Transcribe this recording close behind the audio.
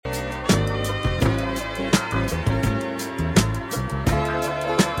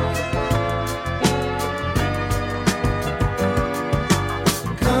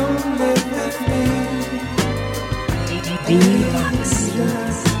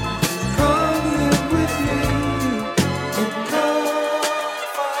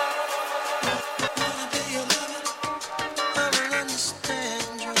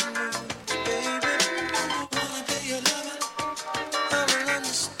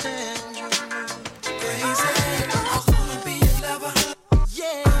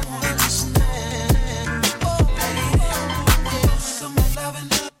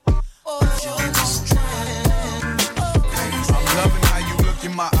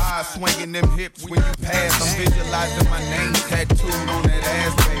Swinging them hips when you pass. I'm visualizing my name tattooed on that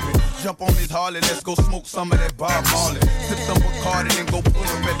ass, baby. Jump on this Harley, let's go smoke some of that Bob Marley. Sip some Bacardi and go pull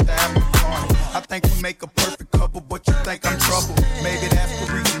up at the after party. I think we make a perfect couple, but you think I'm trouble. Maybe that's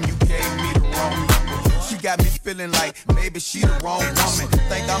the reason you gave me the wrong number. She got me feeling like maybe she the wrong woman.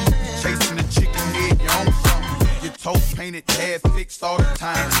 Think I'ma be chasing the chicken head, you own something. Your toe painted, hair fixed all the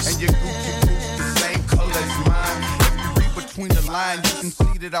time, and your Gucci boots the same color as mine. Between the lines, you can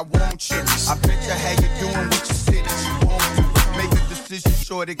see that I want you. I bet you how you doing what you said that you want to. Make a decision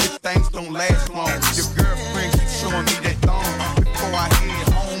sure that good things don't last long. Your girlfriend keeps showing me that thong. Before I head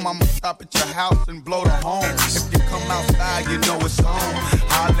home, I'ma stop at your house and blow the horn. If you come outside, you know it's on.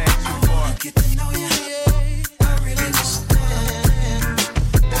 I'll let you for it. Get to know you, yeah. I really want to come.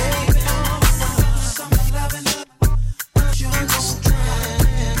 Baby, some loving, but you don't try.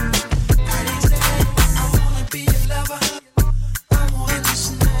 Crazy, I wanna be your lover.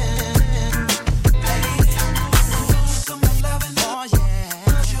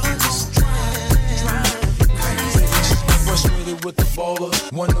 With the baller,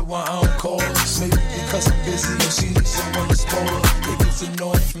 wonder why I don't call her. Maybe because I'm busy and she needs someone to spoil her. It gets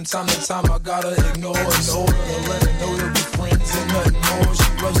annoying from time to time. I gotta ignore her in order to let her know that we're friends and nothing more. She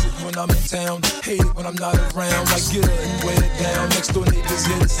loves it when I'm in town, hate it when I'm not around. Like get her and wear it down. Next door neighbors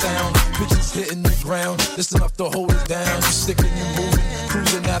hear the sound, bitches hitting the ground. Just enough to hold it down. Just sticking and moving,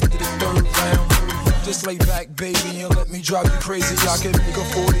 cruising after the third round. Just lay back, baby, and let me drive you crazy. I can make a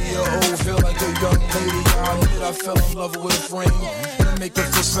 40-year-old feel like a young lady. I admit I fell in love with a frame. And make her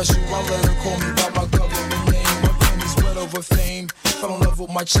feel special, I let her call me by my government name. My pennies wet over fame. Fell in love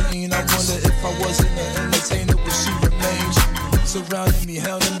with my chain. I wonder if I wasn't an entertainer, would she remain? Surrounding me,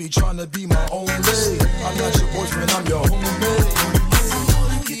 hounding me, trying to be my own lady. I'm not your boyfriend, I'm your homie.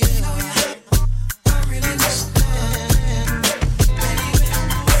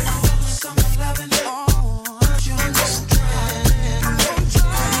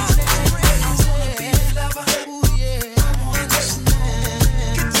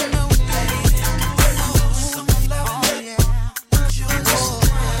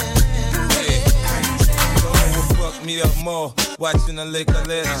 More watching her lick her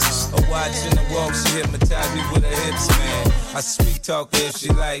lips or watching her walk, she hypnotized me with her hips, man. I sweet talk her if she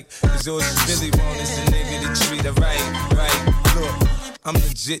like, cause all she really want is a nigga to treat her right. Look, I'm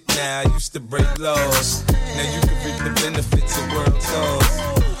legit now, I used to break laws. Now you can reap the benefits of world tours.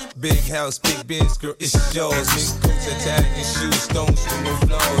 Big house, big biz, girl, it's yours. Mink coats, Italian shoes, stones with no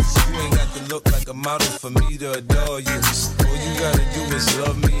flaws. You ain't got to look like a model for me to adore you. All you gotta do is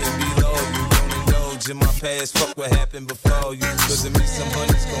love me and be loyal. In my past, fuck what happened before you. Cause of me, some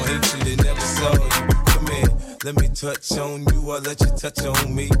honeys gon' hate you, they never saw you. Come here, let me touch on you, I'll let you touch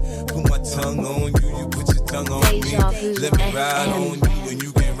on me. Put my tongue on you, you put your tongue on me. Let me ride on you, and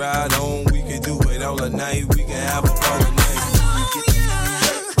you can ride on. We can do it all night, we can have a ball night.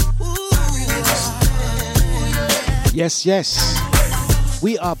 Yes.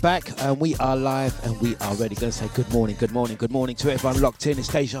 We are back and we are live and we are ready. Gonna say good morning to everyone locked in. It's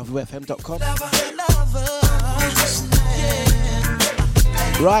dejavufm.com.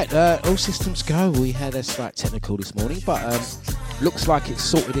 Right, all systems go. We had a slight technical this morning, but looks like it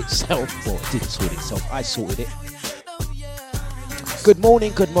sorted itself. Well, it didn't sort itself. I sorted it. Good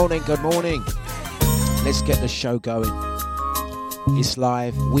morning. Let's get the show going. It's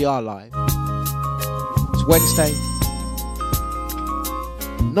live. We are live. It's Wednesday,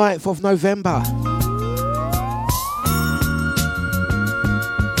 9th of November.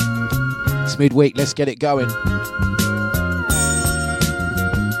 It's midweek, let's get it going.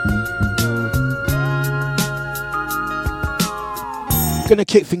 Gonna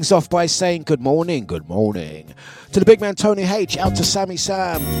kick things off by saying good morning to the big man Tony H, out to Sammy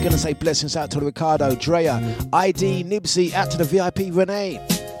Sam. Gonna say blessings out to Ricardo, Drea, ID, Nibsy, out to the VIP Renee.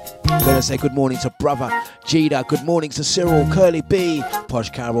 Gonna say good morning to brother Jida, good morning to Cyril, Curly B, Posh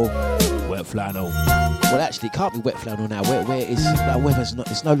Carol, Wet Flannel. Well, actually, it can't be Wet Flannel now. Where is that weather's not?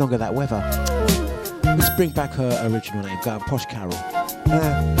 It's no longer that weather. Let's bring back her original name. Go on, Posh Carol.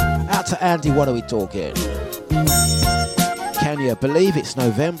 Out to Andy. What are we talking? Can you believe it's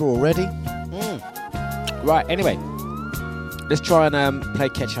November already? Right. Anyway, let's try and play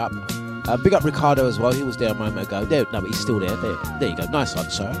catch up. Big up Ricardo as well. He was there a moment ago. There, no, but he's still there. There you go. Nice one,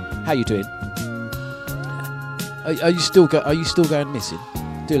 sir. How you doing? Are you still going missing?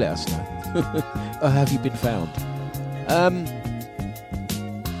 Do let us know. Or have you been found?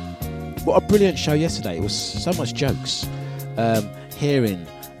 What a brilliant show yesterday. It was so much jokes. Hearing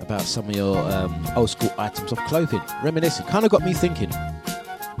about some of your old school items of clothing, reminiscing, kind of got me thinking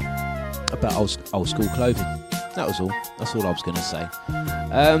about old school clothing. That was all. That's all I was going to say.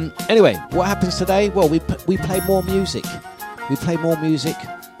 Anyway, what happens today? Well, we play more music. We play more music.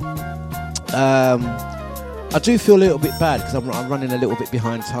 I do feel a little bit bad because I'm running a little bit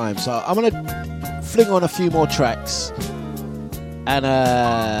behind time. So I'm going to fling on a few more tracks. And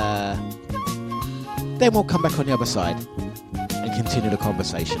then we'll come back on the other side and continue the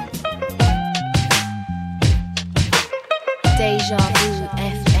conversation. Dejavufm.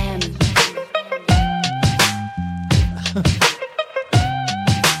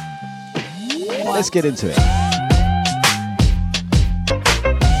 Let's get into it.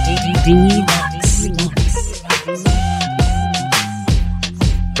 Dlux.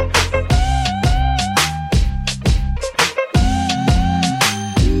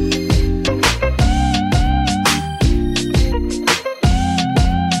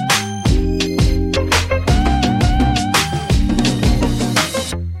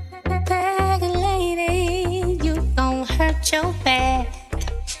 Your back,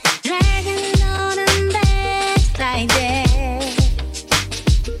 dragging on them bags like that.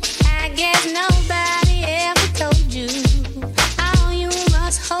 I guess nobody ever told you all you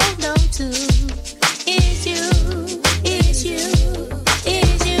must hold on to is you, is you,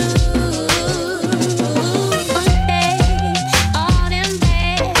 is you. One day, all them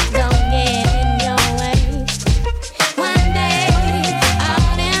bags don't get in your way. One day,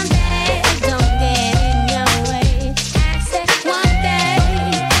 all them bags don't get in your way. One day,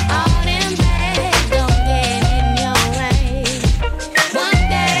 all them bags don't get in your way. One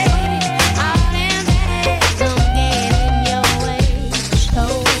day, all them bags don't get in your way. So,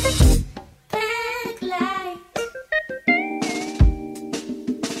 backlight,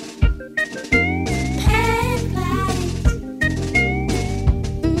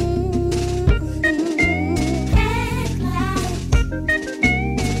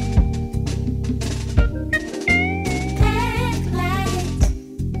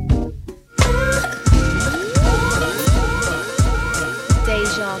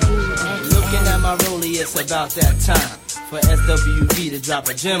 Looking at my rollie, it's about that time for SWV to drop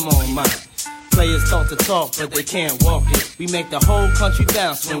a gem on mine. Players talk the talk, but they can't walk it. We make the whole country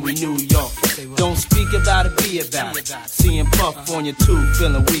bounce when we New York it. Don't speak about it, be about it. Seeing Puff on your tube,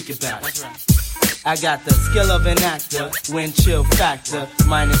 feeling weak about it. I got the skill of an actor, wind chill factor,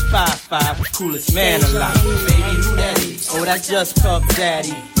 -5.5, coolest man alive. Baby, who that is? Oh, that's just Puff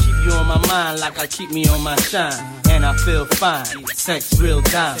Daddy. Keep you on my mind like I keep me on my shine. And I feel fine, sex real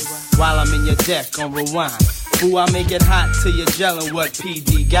dimes. While I'm in your deck on rewind. Ooh, I make it hot till you're gelling what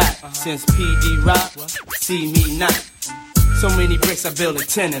PD got. Since PD rock, see me not. So many bricks, I build a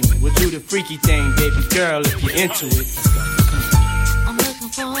tenement. We'll do the freaky thing, baby girl, if you're into it. I'm looking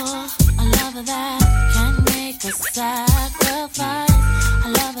for a lover that can make a sacrifice. A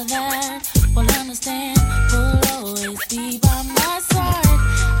lover that will understand, will always be by my side.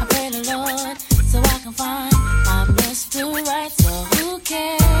 I pray the Lord so I can find my Mr. Right. So who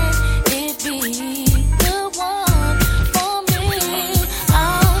can it be? The one for me.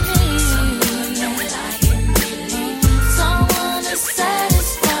 I'll need someone to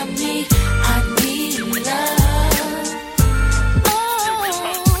satisfy me. I need love. Oh,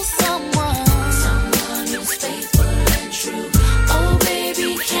 someone who's faithful and true. Oh, baby,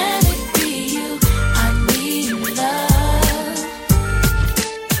 can it be you? I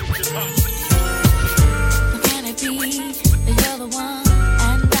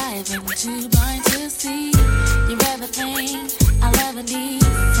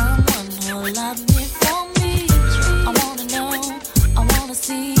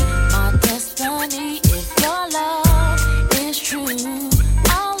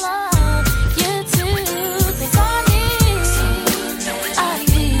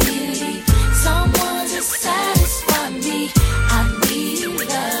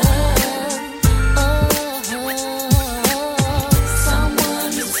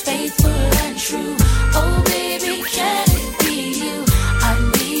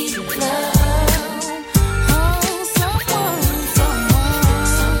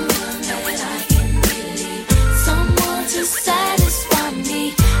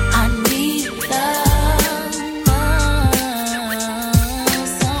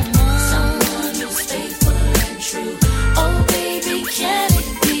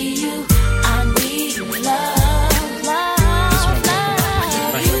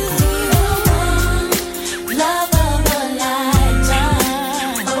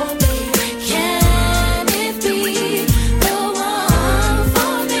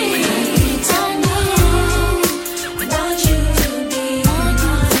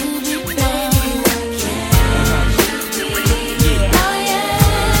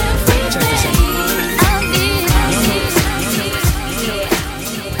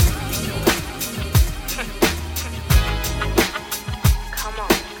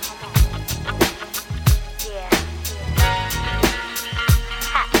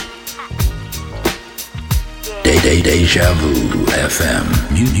Deja-vu FM.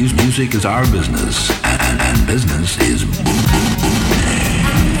 Music is our business, and business is boom, boom, boom.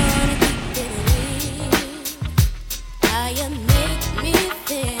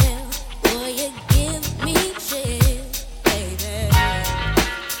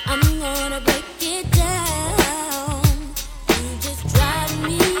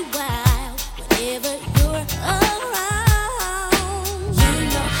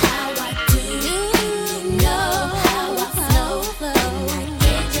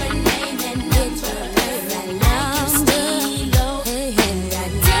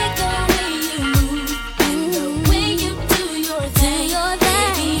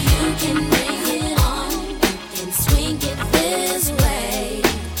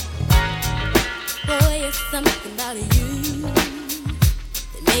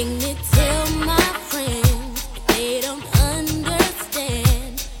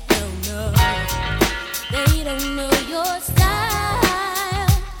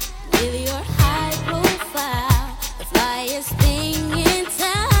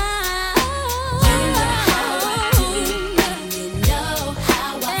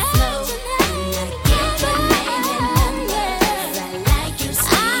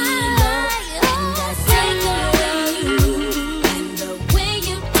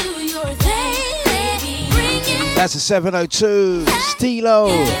 That's a 702 Stilo.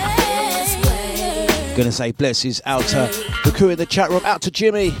 Gonna say blesses out to the crew in the chat room, out to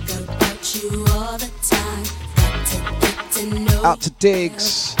Jimmy, out to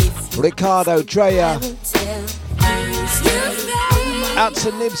Diggs, Ricardo, Drea, out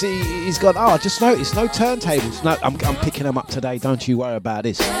to Nibsy. He's gone, oh, I just noticed no turntables. No, I'm picking them up today, don't you worry about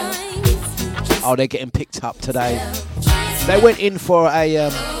this. Oh, they're getting picked up today. They went in for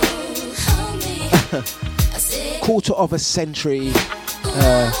a quarter of a century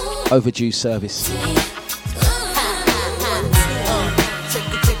overdue service.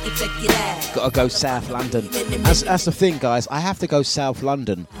 Gotta go South London. That's the thing, guys. I have to go South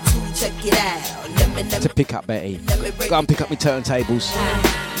London to pick up Betty. Go and pick up my turntables.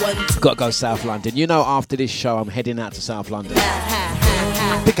 Gotta go South London. You know, after this show, I'm heading out to South London.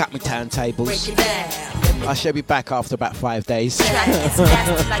 Pick up my turntables. I shall be back after about 5 days. Dear.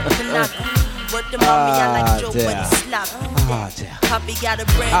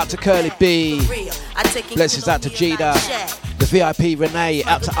 Out to Curly B. Blessings out to Gina. The VIP Renee.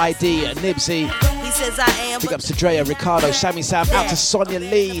 Out to ID and Nibsy. Big ups to Drea, Ricardo, Sammy Sam. Out to Sonia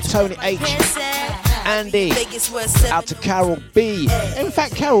Lee, Tony H, Andy. Out to Carol B. In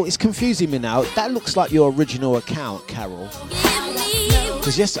fact, Carol, it's confusing me now. That looks like your original account, Carol.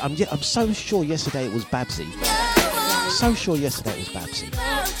 Because yes, I'm so sure yesterday it was Babsy. So sure yesterday it was Babsy.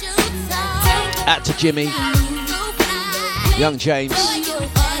 Out to Jimmy, Young James.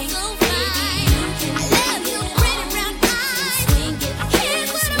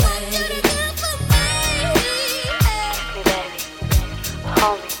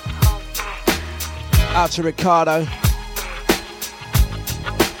 Out to Ricardo.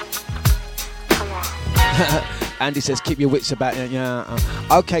 Andy says, keep your wits about you. Yeah.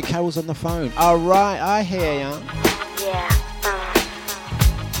 Okay, Carol's on the phone. All right, I hear ya.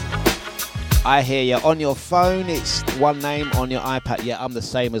 I hear you. On your phone, it's one name. On your iPad, yeah, I'm the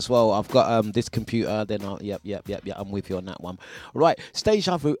same as well. I've got this computer, then I'll, yep, I'm with you on that one. Right,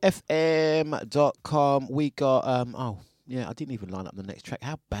 dejavufm.com. We got, oh, yeah, I didn't even line up the next track.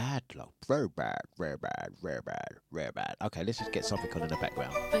 How bad, like, very bad. Okay, let's just get something on in the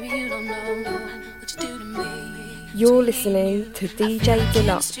background. Baby, you don't know what you do to me. You're listening to DJ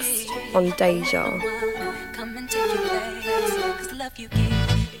Dlux on Deja. Come and take your place, 'cause love you give,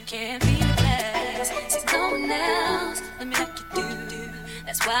 it can't be replaced. So no one else, let me like you do.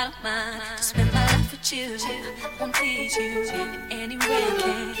 That's why I don't mind to spend my life with you. I wanna please you in any way I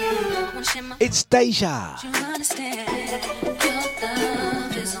can. I wanna share my It's Deja. you understand. Your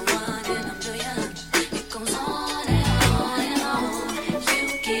love is a one in a million. It goes on and on and on.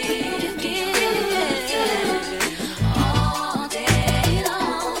 You give all day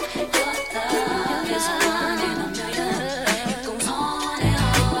long. Your love is a one in a million. It goes on and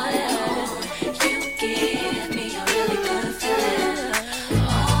on and on. You give me a really good feeling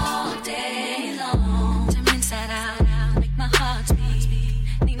all day long. Turn me inside out, make my heart beat.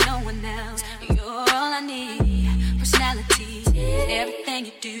 Need no one else. You're all I need. Personality, everything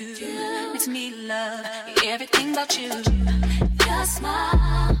you do makes me love everything about you. Your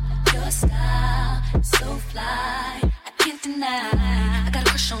smile, your style, so fly. I can't deny. I got a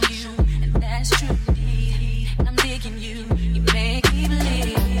crush on you, and that is true. And I'm digging you. You make me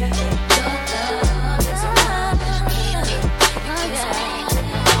believe your love is a one in a million. It goes on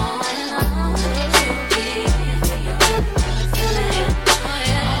and on and on. You give me your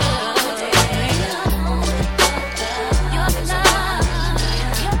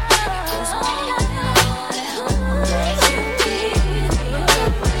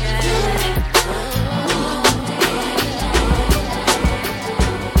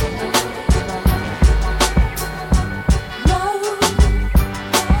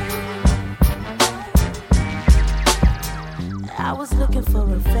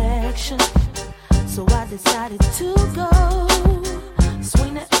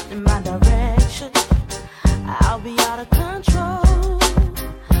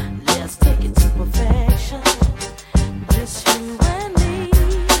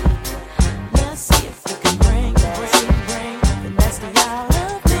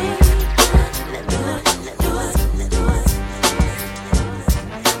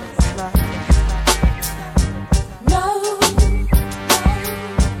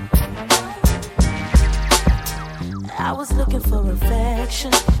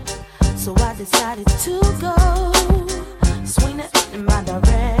decided to go, swing it in my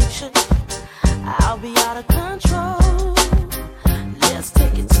direction. I'll be out of control. Let's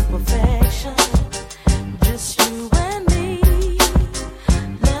take it to perfection. Just you and me.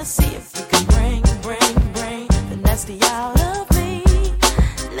 Let's see if we can bring the nasty out of me.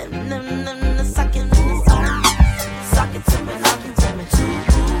 Suck it to me, lock it to me too.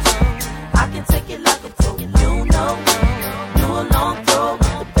 I can take it like a pro, you know. Do a long throw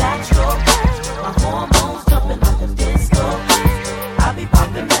with the backstroke. My hormones jumping like a disco. I be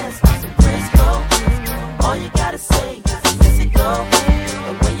popping mess like some Crisco. All you gotta say is physical.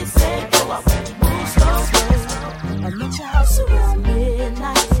 And when you say go, I want you move slow. I'm at your house around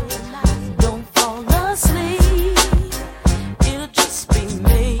midnight. Don't fall asleep. It'll just be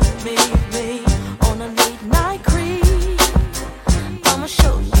me on a late night creep. I'ma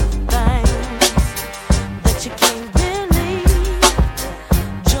show you things that you can't believe.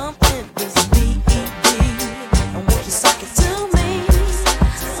 Jump in this BED and won't you suck it to me?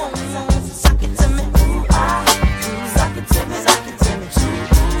 Suck it to me, ooh, suck it to me, suck it to me,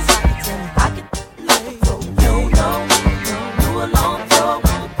 suck it to me. I can like a pro, you know. Do a long throw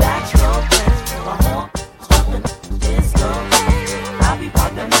with the backstroke. My horns jumping disco. I be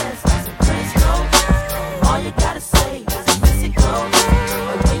popping mess like some Crisco. All you gotta say is physical.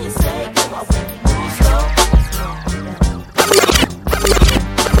 And when you say go, I want you move slow.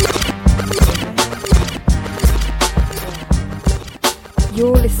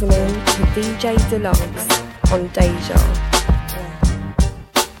 You're listening to DJ Dlux on Deja.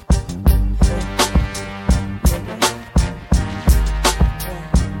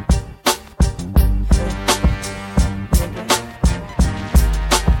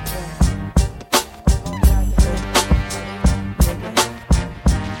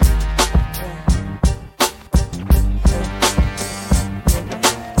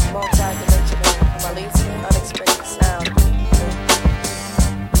 Multi-dimensional, amazing, unexpected sound.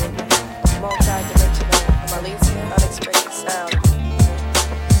 Multi-dimensional, amazing, unexpected sound.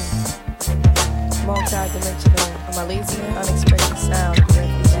 Multi-dimensional, amazing, unexpected sound.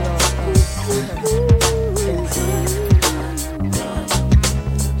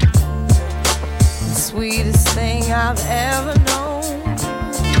 The sweetest thing I've ever known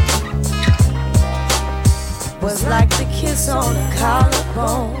was like the kiss on the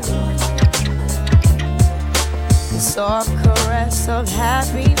collarbone, the soft caress of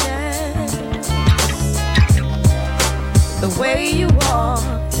happiness, the way you walk,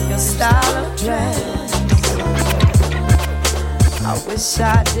 your style of dress. I wish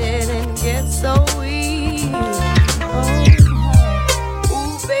I didn't get so weak. Oh,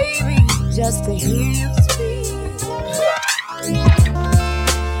 ooh, baby, just to hear you speak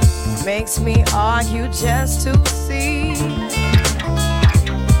makes me argue just to see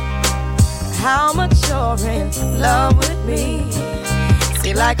how much you're in love with me.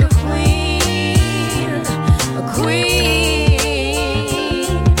 See, like a queen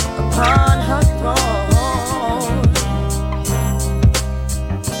upon her throne.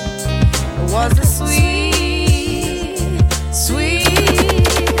 It was the sweetest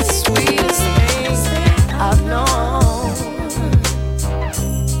thing I've known.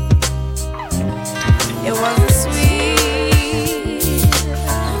 It was the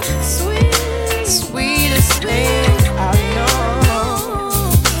sweetest thing I've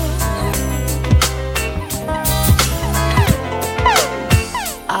known.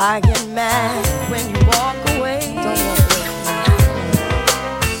 I get mad when you walk away. Don't walk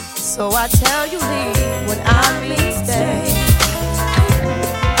away. So I tell you leave when I mean stay.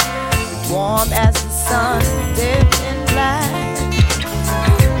 Warm as the sun dipped in black.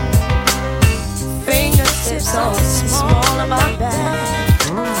 Fingertips so small on my back.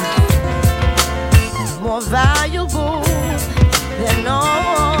 More valuable than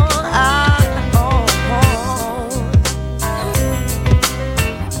all I own.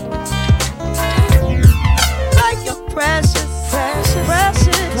 Like your precious,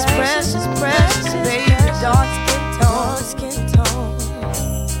 baby, dark skin tone.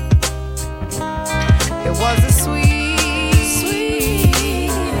 It was a sweetest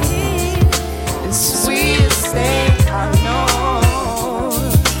thing I know.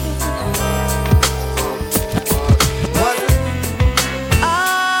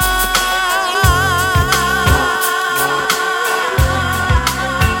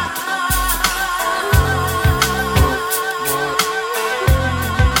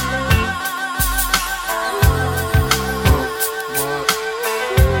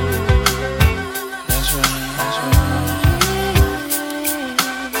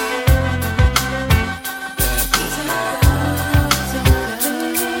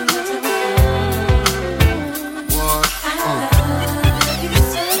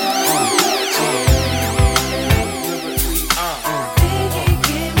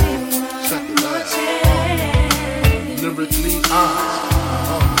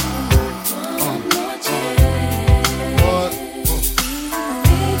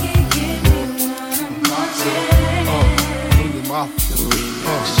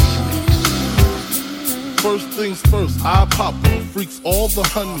 First things first, I pop her. Freaks all the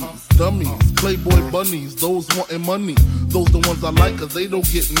honeys, dummies, playboy bunnies, those wanting money. Those the ones I like, cause they don't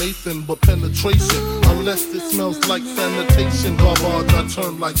get Nathan but penetration. Unless it smells like sanitation. Garbage, I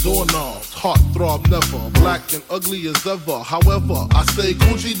turn like doorknobs. Heart throb never, black and ugly as ever. However, I stay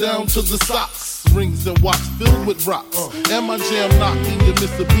Gucci down to the socks. Rings and watch filled with rocks. And my jam knocking your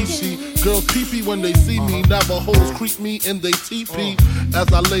Mitsubishi. Girls pee-pee when they see me. Navajos creep me in they teepee.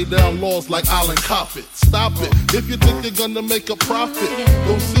 As I lay down laws like Island Coppet. Stop it, if you think you're gonna make a profit.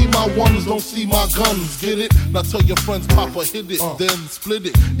 Don't see my ones, don't see my guns. Get it? Now tell your friends Papa hit it. Then split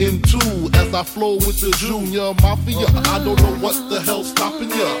it in two. As I flow with the Junior Mafia. I don't know what the hell's stopping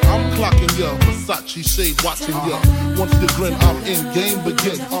ya. I'm clocking ya. Versace shade watching ya. Once you grin, I'm in, game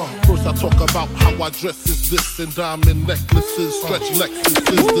begin. First I talk about how I dress is this, and diamond necklaces, stretch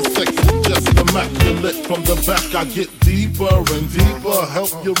Lexuses, the sex is just immaculate. From the back I get deeper and deeper, help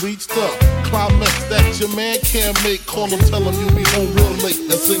you reach the climax that your man can't make. Call him, tell him you be home real late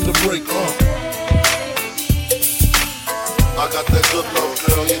and sing the break. I got that good love,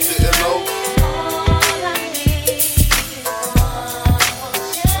 girl, you didn't know.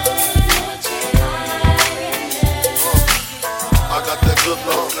 I got that good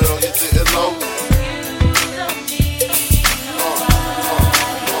love, girl, you didn't know.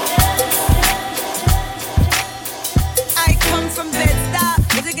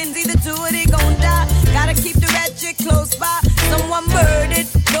 Close by, someone murdered.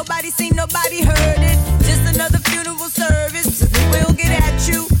 Nobody seen, nobody heard it. Just another funeral service. We'll get at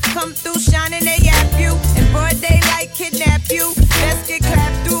you. Come through shining, they yap you. In broad daylight, kidnap you. Best get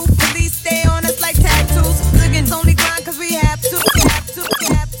clapped through. Police stay on us like tattoos. Liggins only grind cause we have to.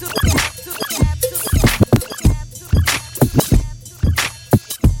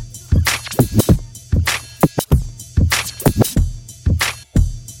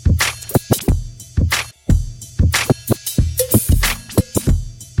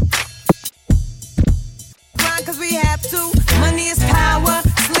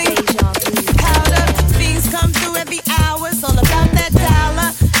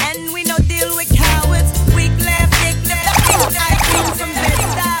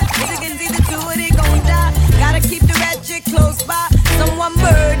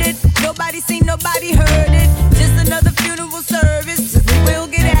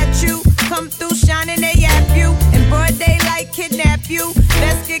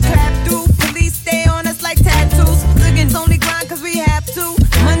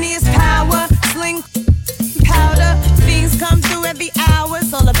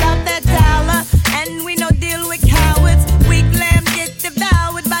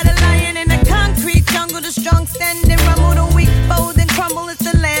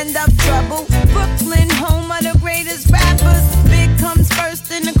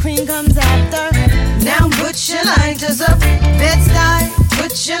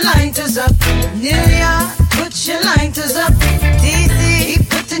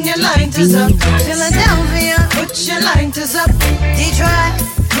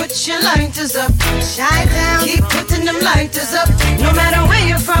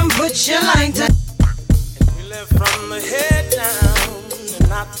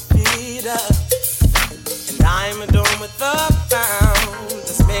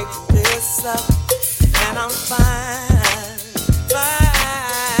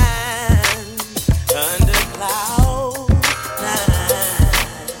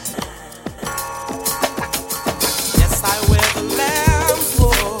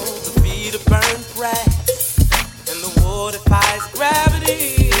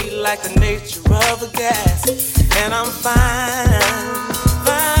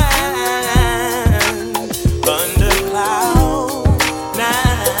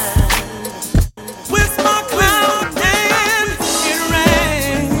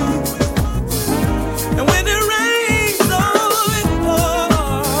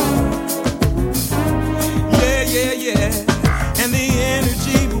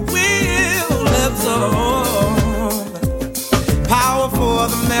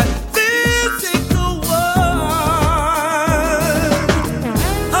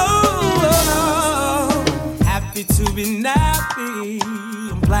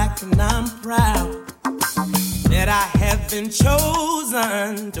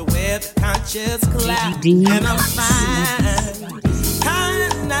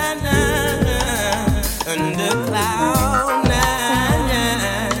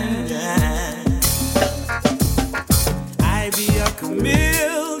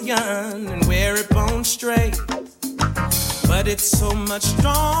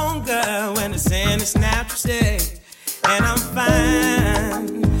 And I'm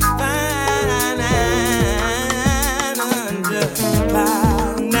fine, fine.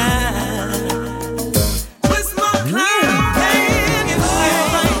 cloud nine. Twist my cloud and it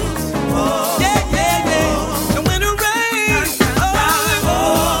rains. Yeah, yeah, yeah. And when it rains,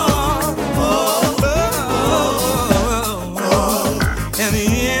 and the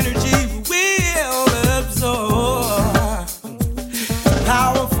energy will absorb.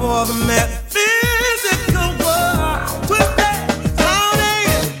 Power for the metaphysical world. Twist that cloud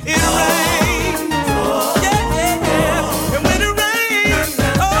and it rains. Yeah, yeah, yeah. And when it rains,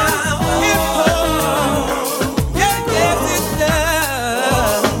 it pours. Yeah, yes, it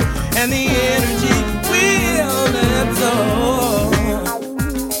does. And the energy will absorb.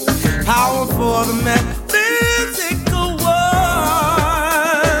 Power for the metaphysical world.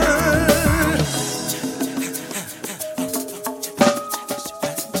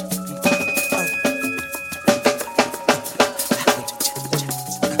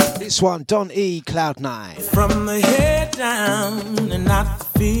 This one, Don E, Cloud9. From the head down and not the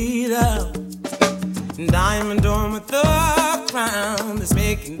feet up. Diamond dome with the crown that's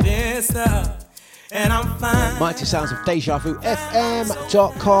making this up. And I'm fine. Mighty sounds of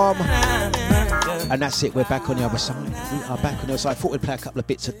dejavufm.com. And that's it, we're back on the other side. We are back on the other side. I thought we'd play a couple of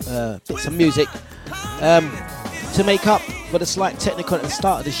bits of music to make up for the slight technical at the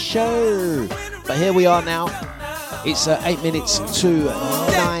start of the show. But here we are now. It's 8 minutes to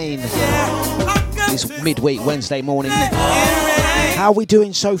 9. It's midweek Wednesday morning. How are we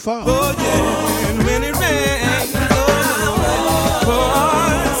doing so far?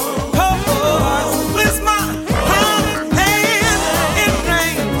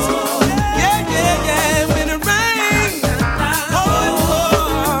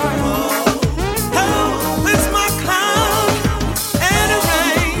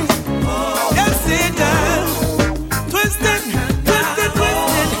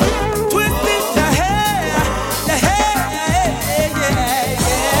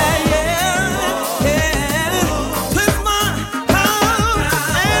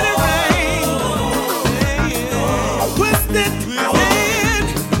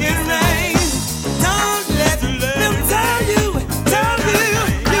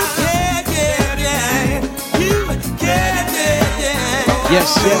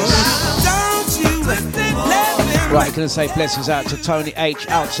 Yes, yes. Right, gonna say blessings out to Tony H,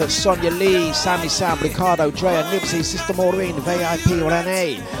 out to Sonia Lee, Sammy Sam, Ricardo, Drea, Nipsey, Sister Maureen, VIP,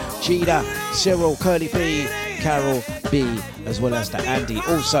 Renee, Gina, Cyril, Curly B, Carol B, as well as to Andy.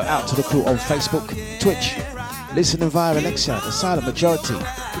 Also out to the crew on Facebook, Twitch, listening via Alexa, the silent majority.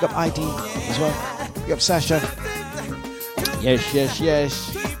 Pick up ID as well. Pick up Sasha. Yes, yes,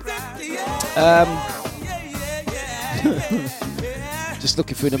 yes. Just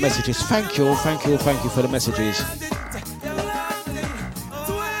looking through the messages. Thank you for the messages.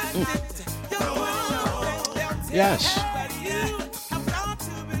 Yes.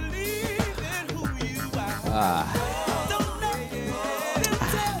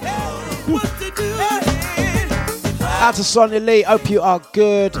 Out to Sonia Lee. Hope you are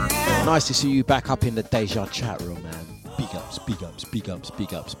good. Nice to see you back up in the Deja chat room, man. Big ups, big ups, big ups,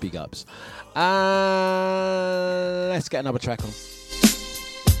 big ups, big ups. Let's get another track on.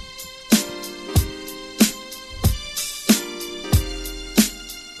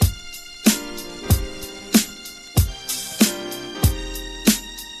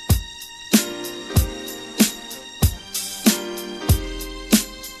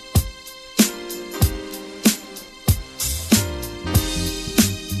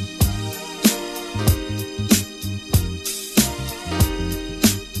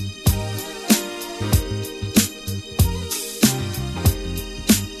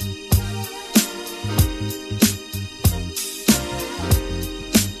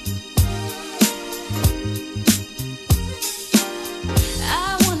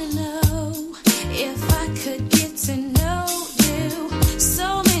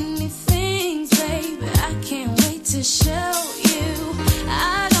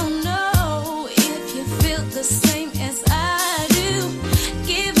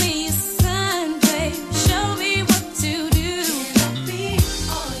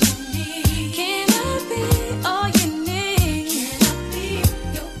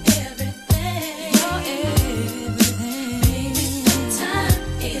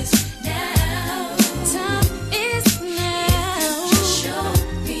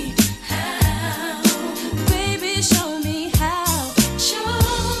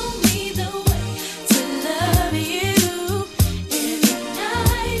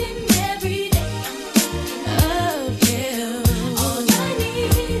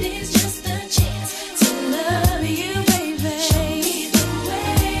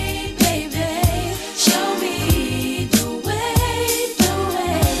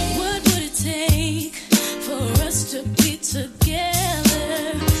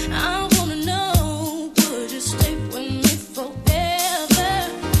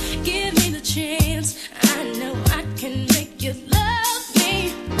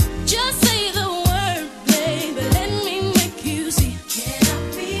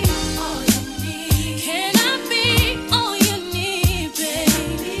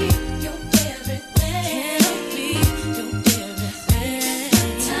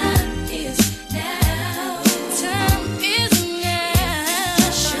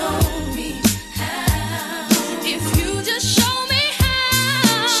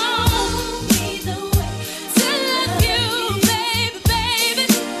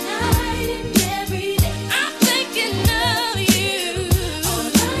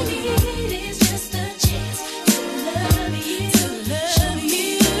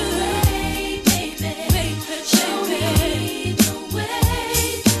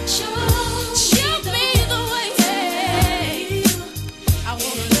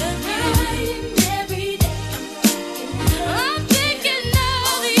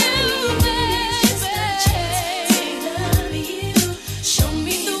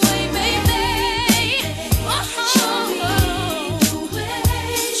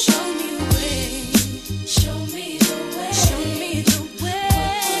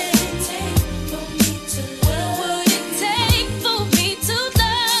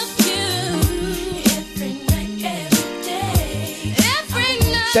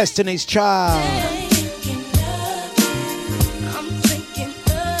 Destiny's Child.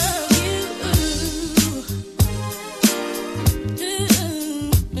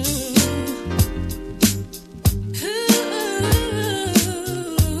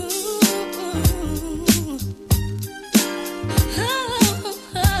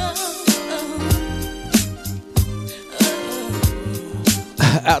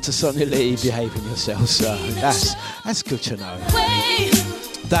 Out to Sonia Lee, behaving yourself, so that's good to know.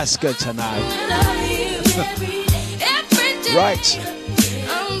 That's good to know. Right.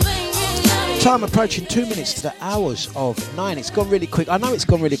 Time approaching 2 minutes to the hours of 9. It's gone really quick. I know it's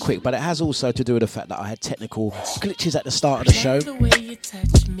gone really quick, but it has also to do with the fact that I had technical glitches at the start of the show.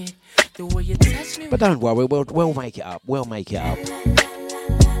 But don't worry, we'll make it up. We'll make it up.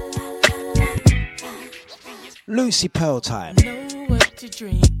 Lucy Pearl time. To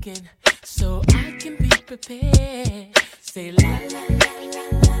drinking, so I can be prepared. Say la la la la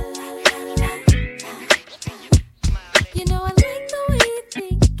la. You know I like the way you're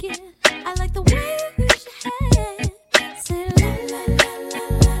thinking. I like the way you use your head. Say la la la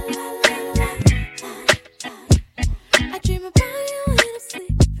la la la. I dream about you when I'm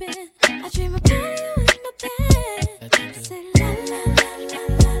sleeping. I dream about you in my bed. Say la la la la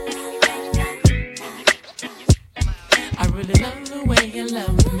la. I really love the way you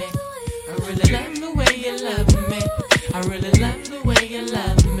love me. I really love the way you love me. I really love the way you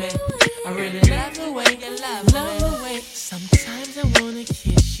love me. I really love the way you love me. Sometimes I wanna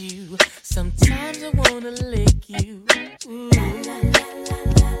kiss you. Sometimes I wanna lick you. Ooh.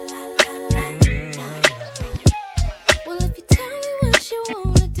 Well, if you tell me what you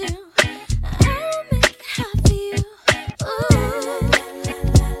wanna do, I'll make it hot for you. Ooh.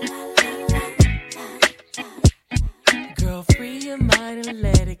 Girl, free your mind and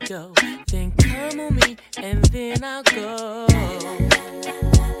let it go. Then come on me and then I'll go.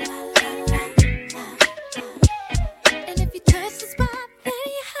 And if you touch the spot, then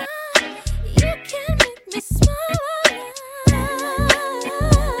you're hot. You can make me smile.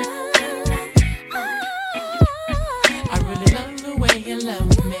 I really love the way you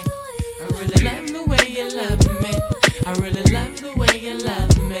love me. I really love the way you love me. I really love the way you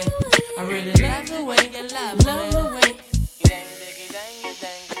love me. I really love the way you love me. Love the way.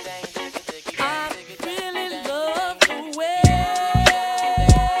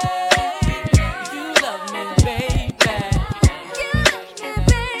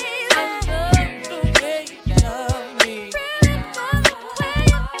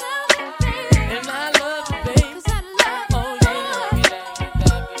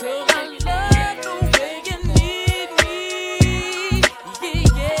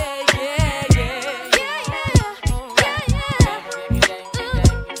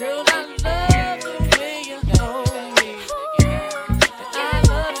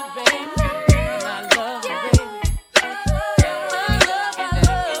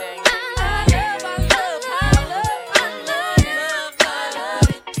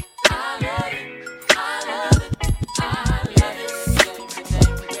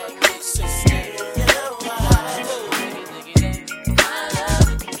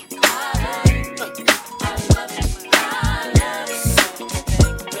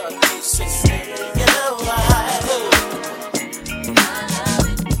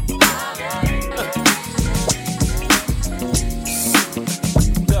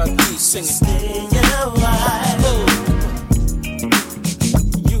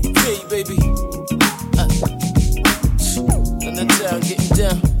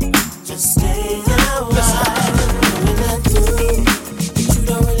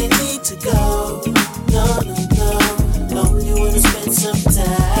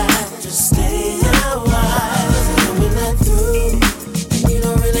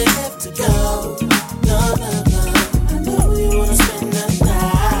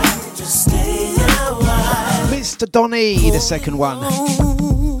 Donny, the second one.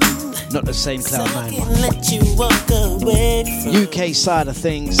 Not the same Cloud 9 one. UK side of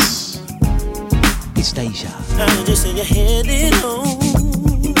things, it's Deja. I'm just in your head at home.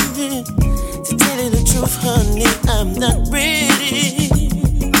 To tell you the truth, honey, I'm not ready.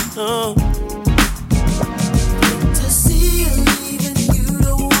 Oh. To see you leaving, you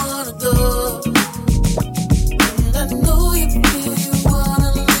don't wanna go. And I know you feel you want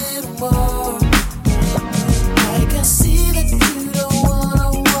a little more. I can see that you don't wanna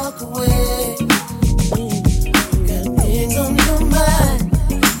walk away. You got things on your mind.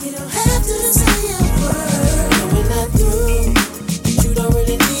 You don't have to say a word. No, we're not through, but you don't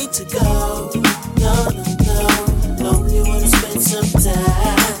really need to go. No, no, no. No, you wanna spend some time.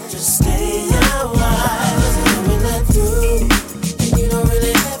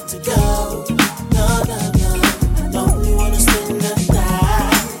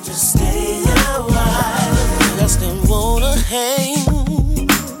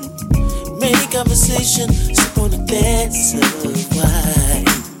 any conversation, sip on a glass of wine.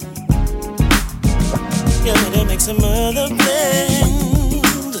 Yeah, that makes some other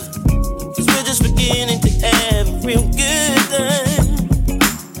blend. Cause we're just beginning to have a real good time.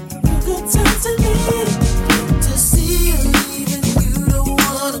 Real good time to me. To see you leaving, you don't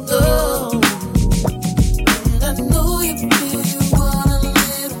wanna go. And I know you feel you want a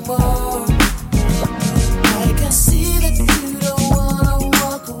little more. I can see that you don't wanna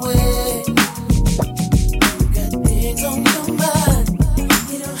walk away. You got things on your mind.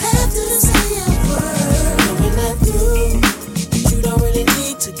 You don't have to say a word. Knowing that through, but you don't really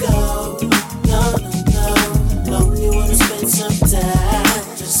need to go. No, no, no, no. You wanna spend some time,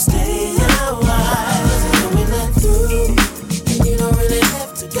 just stay a while. Knowing that through, and you don't really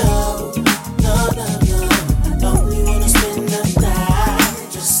have to go. No, no, no, no. You wanna spend the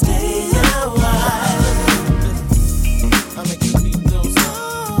night, just stay a while. I make you beat those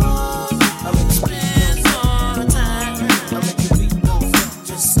songs. I make you spend more time. I make you beat those songs.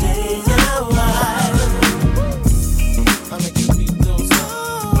 Just stay a while. I make you beat those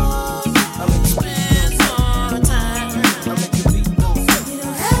songs. I make you spend more time. I make you beat those songs. You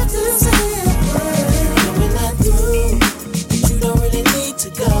don't have to say a word. Knowing that through, but you don't really need to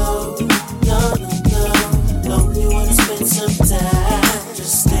go. No, no, no, no. You wanna spend some time.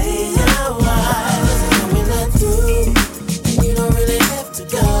 Just stay a while. Knowing that through, and you don't really have to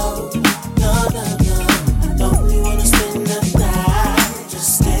go. No, no, no, no. You wanna spend the night. Just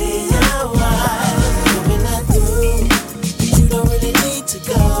stay a while. Knowing that through, but you don't really need to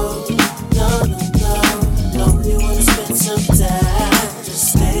go. No, no, no, no. You wanna spend some time. Just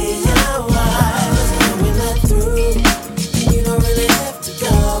stay a while. Knowing that through, and you don't really have to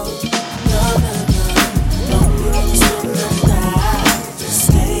go. No, no, no, no. You wanna spend the night. Just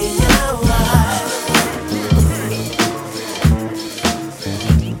stay a while.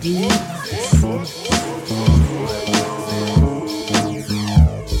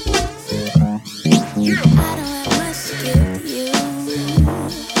 I don't have much to give you.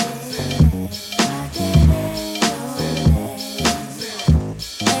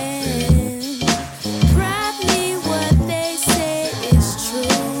 And probably what they say is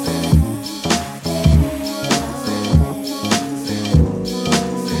true.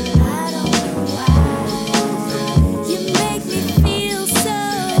 I don't know why you make me feel so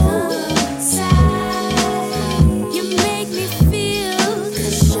sad. You make me feel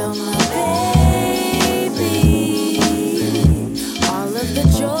 'cause you're my baby. All of the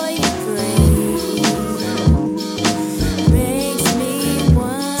joy you bring makes me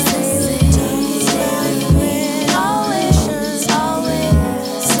want to stay always, always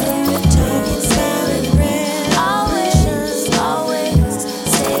stay with talking, stay with red. Always, always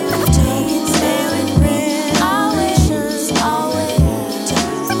stay with talking, stay with red. Always, always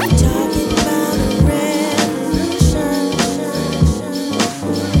talking about a revolution.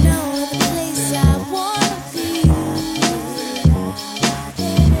 No other place I wanna be.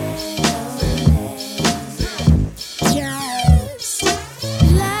 Just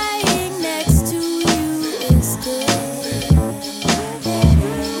lying next to you is good.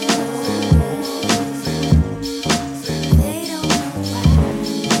 They don't know why.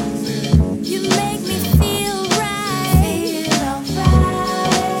 You make me feel right.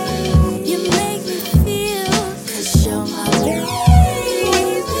 You make me feel 'cause you're my baby.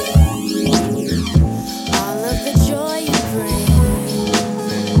 All of the joy you bring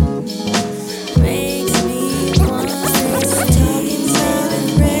makes me want to stay talking, stay with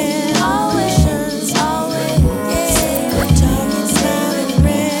red. Always, always stay with talking, stay with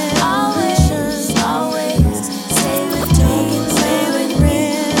red. Always, always stay with talking, stay with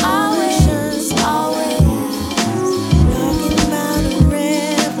red. Always, always talking about a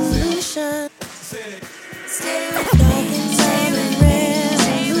revolution. Stay with talking, stay with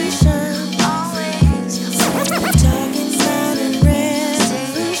revolution. Always talking about a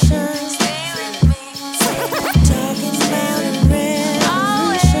revolution. Stay with me. Talking about a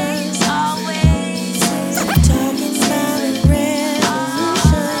revolution. Always talking about a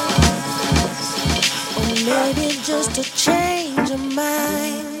revolution. Or maybe just a change of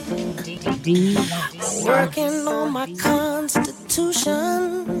mind. Working on my constitution.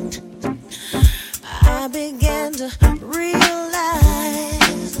 I began to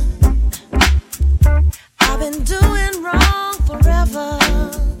realize I've been doing wrong forever.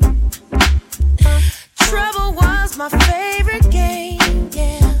 Trouble was my favorite game,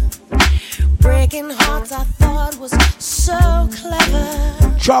 yeah. Breaking hearts I thought was so clever.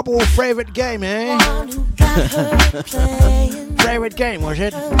 Trouble, favorite game, eh? One who got her playing. Favorite game, was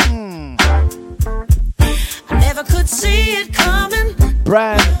it? I never could see it coming.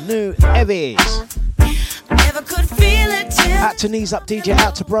 Brand new Evies. Never could feel it till. Out to Knees Up DJ,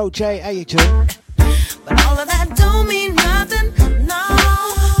 out to Bro J, how you doing? But all of that don't mean nothing, no.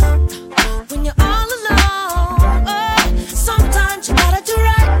 When you're all alone, oh, sometimes you gotta do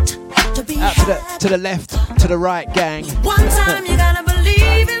right to be out to the left, to the right, gang. One time you gotta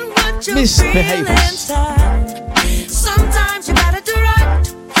believe in what you feel inside. Sometimes you gotta do right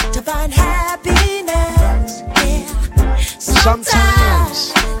to find happiness. Yeah.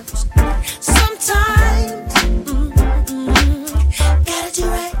 Sometimes. Gotta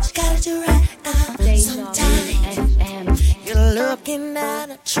do right. Sometimes you're looking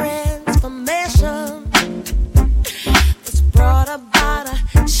at a transformation that's brought about a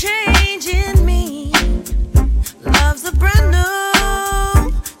change in me. Love's a brand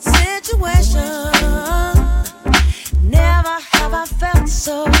new situation. Never have I felt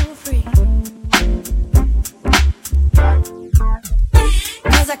so free.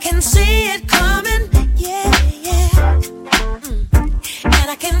 'Cause I can see it coming, yeah, yeah. And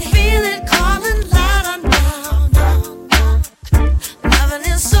I can feel it calling louder now, now. Loving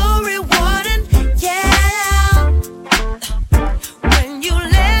is so rewarding, yeah. When you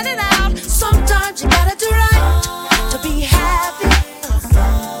let it out, sometimes you gotta do right to be happy.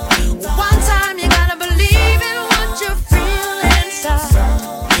 One time you gotta believe in what you feel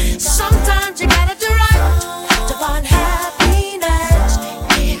inside. Sometimes you gotta do right to find happiness.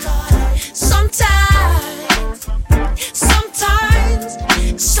 Yeah.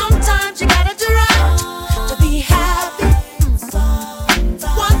 Sometimes you gotta do right to be happy.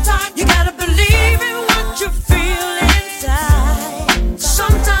 One time you gotta believe in what you feel inside.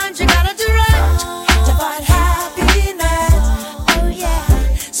 Sometimes you gotta do right to find happiness. Oh yeah.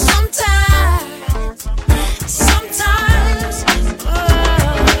 Sometimes.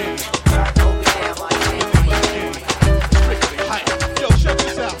 Yo, check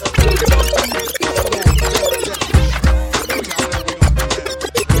this out.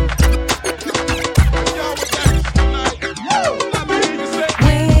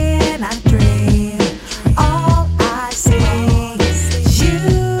 When I dream, all I see is you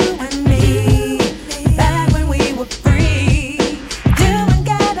and me. Back when we were free, doing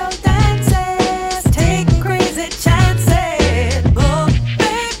ghetto dances, taking crazy chances. Oh,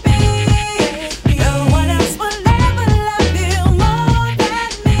 baby, no one else will ever love you more than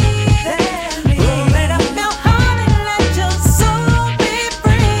me. Open up your heart and let your soul be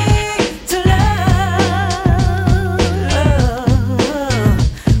free to love.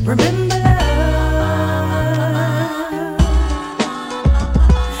 Remember love.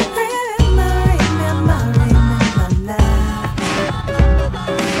 Remember love.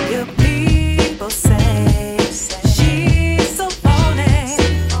 Your people say she's so phony,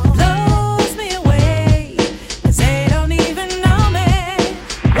 blows me away, 'cause they don't even know me.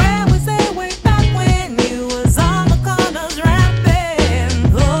 Where was they way back when you was on the corners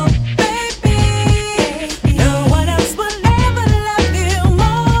rapping? Oh, baby, no one else will ever love you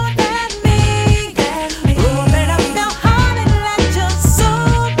more than me. Open up your heart and let your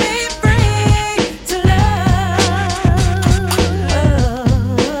soul be free to love.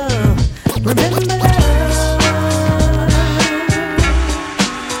 Remember love.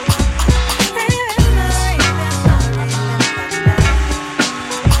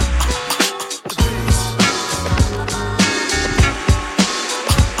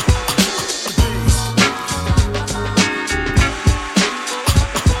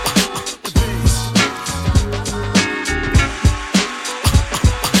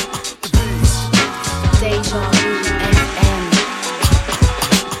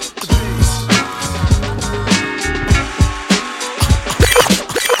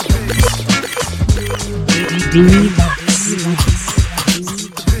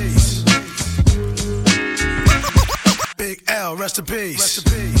 Big L, rest in peace.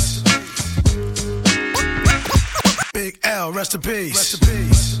 Big L, rest in peace.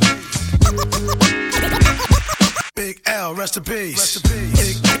 Big L, rest in peace.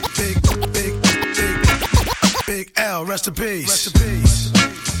 Big L, rest in peace.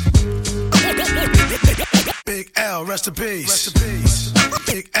 Big L, rest in peace.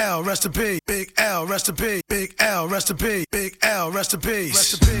 Big L, rest in peace. Big L, rest in peace. Big L, rest in peace. Big L, rest in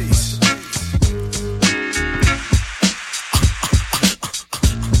peace.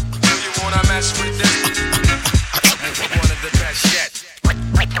 You wanna mess with this? One of the best yet.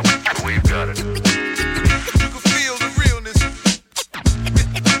 We've got it. You can feel the realness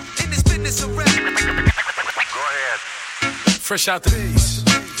in this business of rap. Go ahead. Fresh out the peace.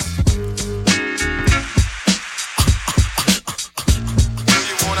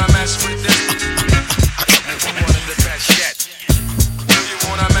 You wanna mess with this? One of the best yet.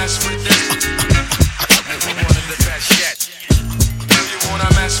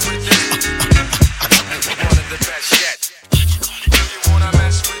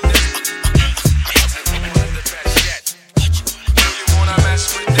 I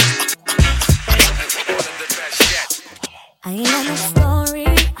ain't got no story,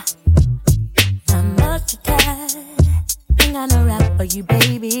 not much to tell. Ain't got no rap for you,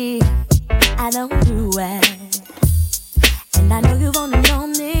 baby. I don't do it, and I know you wanna know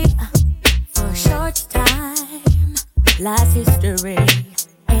me for a short time. Life's history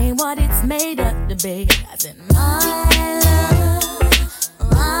ain't what it's made up to be. I said, my love,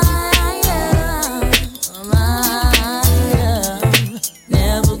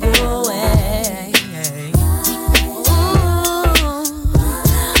 never go away.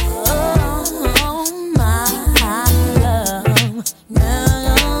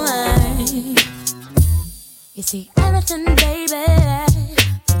 You see everything, baby,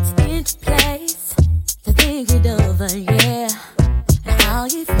 it's into place. To think it over, yeah, and how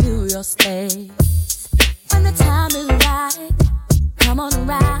you feel your space. When the time is right, come on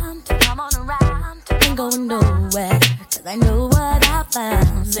around, ain't going nowhere, 'cause I know what I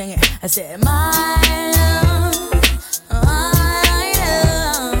found. Sing it, I said, my love, my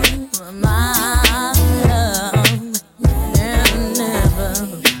love, my love, never, never.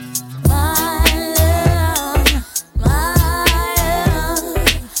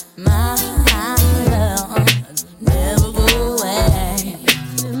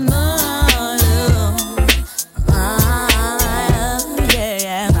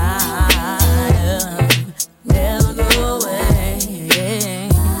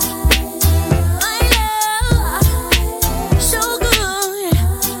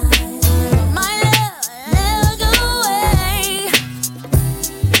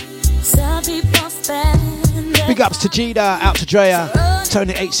 Big ups to Gina, out to Drea.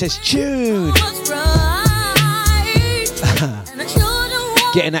 Tony H says tune.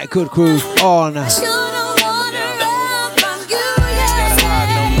 Getting that good groove on.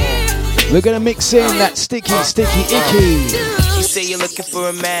 We're gonna mix in that sticky, icky. You say you're looking for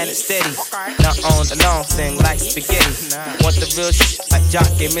a man that's steady, not on the long thing like spaghetti. Want the real shit like Jock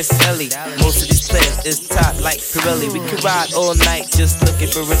and Miss Ellie. Most of these players is top like Pirelli. We could ride all night just looking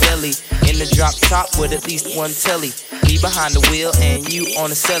for a deli. In the drop top with at least one telly. Me behind the wheel and you on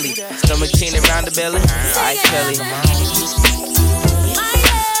the celly. Stomach chain around the belly. I Kelly.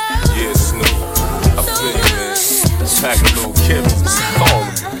 Yeah, Snoop. I feel you, man. Pack a little Kim. Call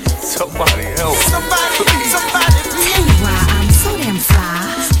me. Somebody help. Somebody, please. Tell you why I'm so damn fly.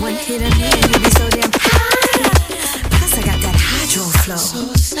 One hit of me and you be so damn high. Plus I got that hydro flow.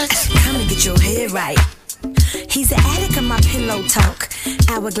 Come and get your head right. He's the addict of my pillow talk.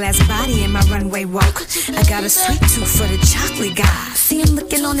 Hourglass body in my runway walk. I got a sweet tooth for the chocolate guy. See him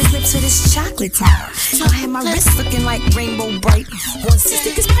looking on his lips with his chocolate top. I have my wrist looking like rainbow bright. One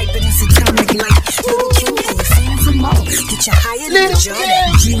stick is piping, it's atomic light. Little Kim, can you feel for more? Get you higher than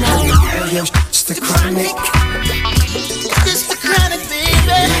Jordan. You know, it's the chronic. It's the chronic, baby.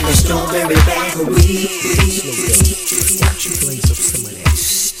 The strawberry bag of weed.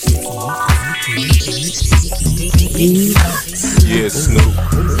 Yeah, Snoop.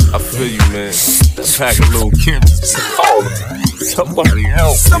 I feel you, man. Pack a little Kim. Call me. Somebody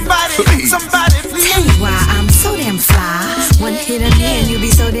help. Somebody, please. Tell you why I'm so damn fly. One hit of me and you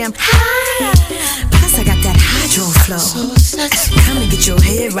be so damn high. Plus I got that hydro flow. Come and get your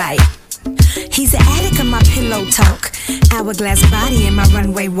head right. He's the addict of my pillow talk. Hourglass body in my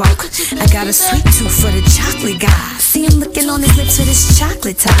runway walk. I got a sweet tooth for the chocolate guy. See him looking on his lips with his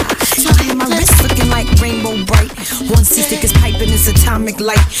chocolate top. I have my wrist looking like rainbow bright. One stick is piping, it's atomic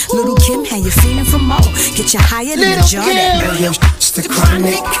light. Little Kim, how you feeling for more? Get you higher than Jordan. It's the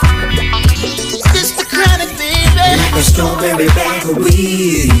chronic. It's the chronic, baby. Like a strawberry bag of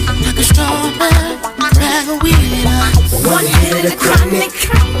weed. Like a strawberry bag of weed. One hit of the chronic.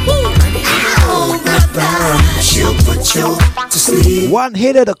 Oh, brother, she'll put you to sleep. One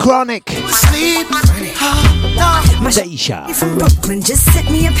hit of the chronic. Sleep. My Deja from Brooklyn just sent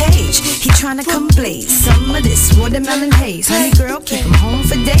me a page. He tryna come blaze some of this watermelon haze. Honey girl, keep him home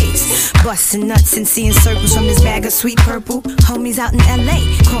for days. Busting nuts and seeing circles from this bag of sweet purple. Homies out in LA,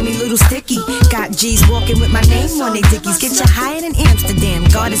 call me Little Sticky. Got G's walking with my name on they dickies. Get you higher than Amsterdam,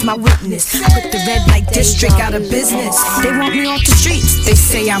 God is my witness. Put the red light district out of business. They want me off the streets, they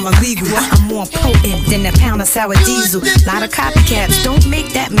say I'm illegal. I'm more potent than a pound of sour diesel. Lot of copycats, don't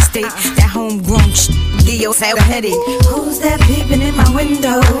make that mistake. That homegrown Leo headed. Who's that peeping in my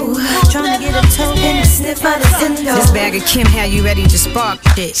window? Trying to get a toe and a sniff out of window. This bag of Kim had you ready to spark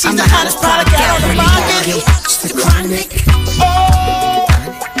it. I'm the hottest product out in the market. It's the chronic. Oh,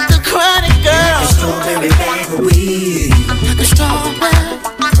 the chronic girl. Like a strawberry bag of weed. Like a strawberry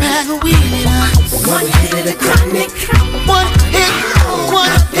bag of weed. One hit of the chronic. One hit.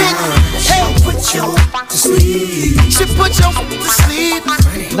 She'll put you to sleep. She'll put you to sleep.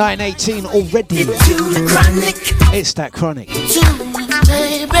 9:18 already. It's that chronic.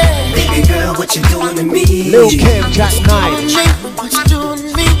 Baby girl, what you doing to me? Lil Kim, Jack Knight. What you doing to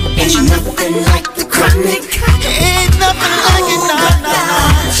me? Ain't nothing like the chronic. Ain't nothing like it,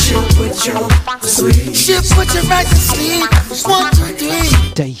 nah. She'll put you to sleep. She'll put you right to sleep. 1, 2,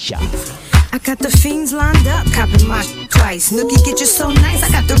 3. Deja. I got the fiends lined up, copping my twice. Nookie get you so nice, I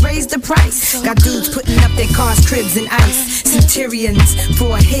got to raise the price. Got dudes putting up their cars, cribs, and ice. Centurions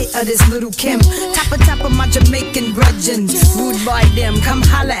for a hit of this little Kim. Top of my Jamaican virgins. Rude by them, come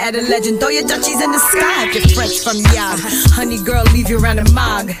holla at a legend. Throw your Dutchies in the sky if you're fresh from Yag. Honey girl, leave you around the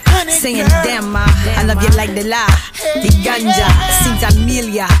mog. Saying, damn ma, I love you like the la. The ganja, Saint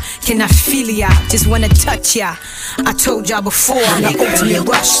Amelia. Can I feel ya? Just wanna touch ya. I told y'all before, I'm the ultimate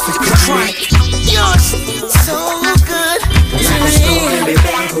rush. The chronic. You're so good. Like a strawberry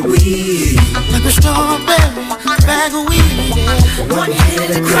bag of weed. Like a strawberry bag of weed. One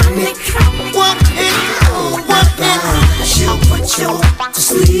hit of chronic. One hit. She'll put you to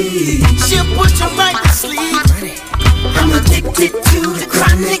sleep. She'll put you right to sleep. I'm addicted to the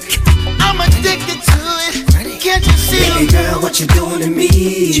chronic. I'm addicted to it. Can't you see? Baby girl, what you doing to me?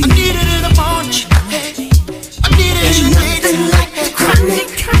 I need it in the morning. Hey. I need it in the day. Nothing like the chronic.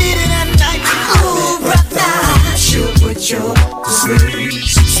 I need it at night. Oh, brother. She'll put you to sleep.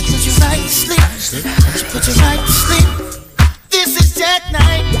 She'll put you right to sleep. She'll put you right to sleep. This is Jack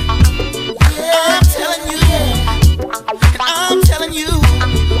Knight. I'm telling you. I'm telling you.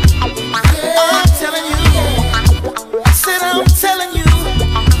 I'm telling you. I said I'm telling you.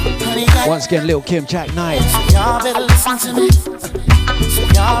 Honey, once again, Lil Kim, Jack Knight. So y'all better listen to me. So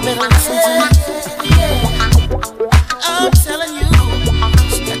y'all better listen to me. I'm telling you.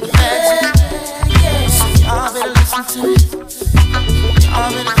 She got the magic. So y'all better listen to me. Y'all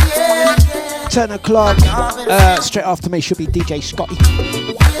better listen to me. 10 o'clock. Straight after me should be DJ Scotty.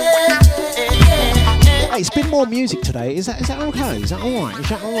 Hey, it's been more music today. Is that okay? Is that alright? Is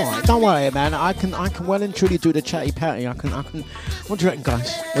that alright? Don't worry, man. I can well and truly do the chatty patty. I can. What do you reckon,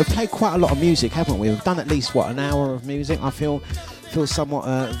 guys? We've played quite a lot of music, haven't we? We've done at least an hour of music. I feel somewhat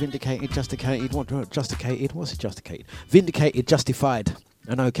vindicated, justified. What's it? Justified, vindicated, justified,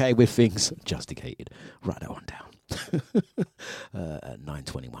 and okay with things. Justified. Write that one down.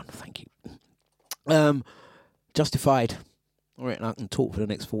 9:21. Thank you. Justified. I reckon I can talk for the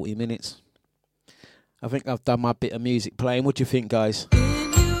next 40 minutes. I think I've done my bit of music playing. What do you think, guys?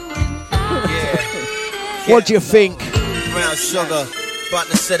 What do you think? Brown sugar, about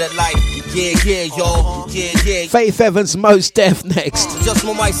to set it like, yeah, yo, yeah. Faith Evans, Most Def next. Just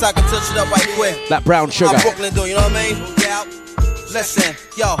my mic so I can touch it up right quick. That brown sugar. How Brooklyn do, you know what I mean? Yeah. Listen,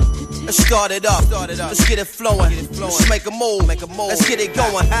 yo, let's start it up. Let's get it flowing. Let's make a move. Let's get it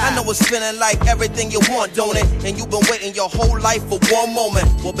going. I know it's feeling like everything you want, don't it? And you've been waiting your whole life for one moment.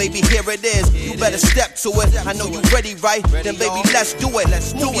 Well, baby, here it is. You better step to it. I know you ready, right? Then, baby, let's do it.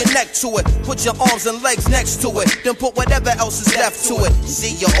 Move your neck to it. Put your arms and legs next to it. Then put whatever else is left to it.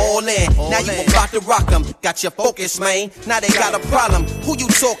 See, you're all in. Now you about to rock them. Got your focus, man. Now they got a problem. Who you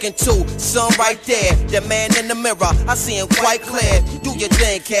talking to? Son right there. The man in the mirror. I see him quite clear. Do your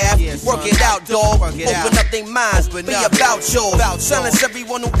thing, Cap. Work it out, dog. Open up their minds. Be about yours. Silence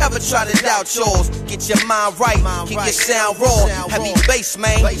everyone who ever tried to doubt yours. Get your mind right. Keep your sound raw. Heavy bass,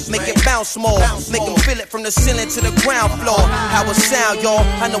 man. Make it bounce more. Make them feel it from the ceiling to the ground floor. How it sound, y'all.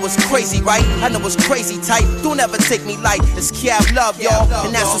 I know it's crazy, right? I know it's crazy tight. Don't ever take me light. It's Cap love, y'all.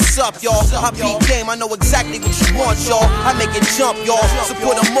 And that's what's up, y'all. I beat game. I know exactly what you want, y'all. I make it jump, y'all. So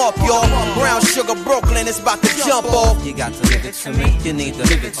put them up, y'all. Brown sugar Brooklyn is about to jump off. You got to give it to me. You need to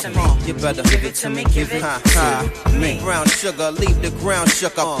give it to me. You better give it to me. Give it to me. Brown sugar, leave the ground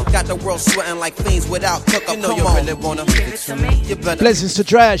shook up. Got the world sweating like fiends without cook up. You know you really wanna give it to me. You better. Blessings to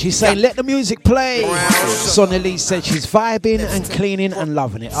Drag. She's saying, let the music play. Sonny Lee said she's vibing and cleaning and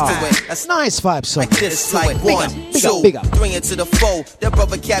loving it. That's nice vibe, Sonny. This like 1, 2, big up. Bring it to the foe. That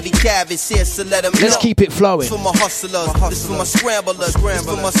brother Cav is here, so let him know. Let's keep it flowing. This for my hustlers. This for my scramblers. This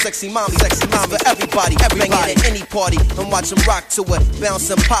for my sexy mommy. For everybody. Bring it at any party and watch them rock to it. Bounce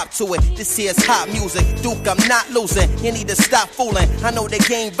and pop to it. This here's hot music. Duke, I'm not losing. You need to stop fooling. I know the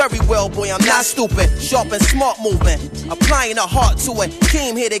game very well, boy. I'm not stupid. Sharp and smart movement. Applying a heart to it.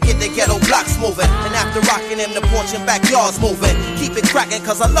 Came here to get the ghetto blocks moving. And after rocking in the porch and backyards moving. Keep it cracking,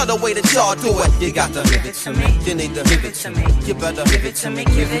 cause I love the way that y'all do it. You got to give it to me. You need to give it to me. You better give it to me.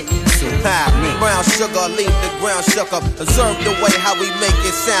 Give it to me. Brown sugar, leave the ground shook up. Observe the way how we make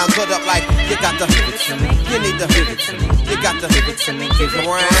it sound good up like you got to give it to me. You need to give it to me. You got to give it to me. Give it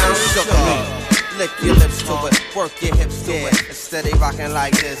brown sugar. Lick your lips to it. Work your hips to it. Steady rocking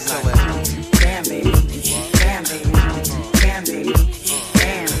like this to it. Damn baby. Damn baby. Damn baby.